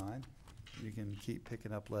good sign. You can keep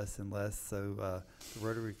picking up less and less. So the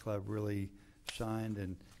Rotary Club really shined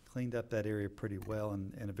and cleaned up that area pretty well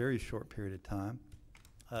in a very short period of time.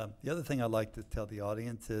 The other thing I'd like to tell the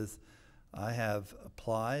audience is I have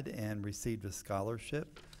applied and received a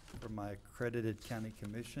scholarship for my accredited county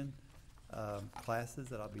commission classes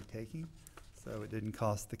that I'll be taking. So it didn't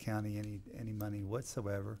cost the county any money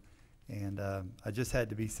whatsoever. And I just had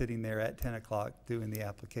to be sitting there at 10 o'clock doing the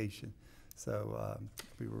application. So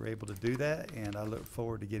we were able to do that, and I look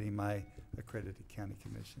forward to getting my accredited county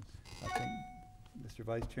commission. I think Mr.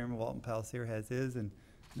 Vice Chairman Walton Palisier has his, and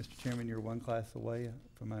Mr. Chairman, you're one class away,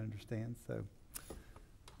 from what I understand. So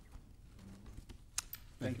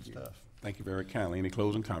Thank you. Thank you very kindly. Any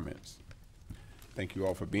closing comments? Thank you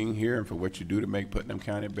all for being here and for what you do to make Putnam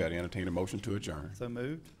County better. Entertain a motion to adjourn. So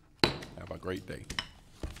moved. Have a great day.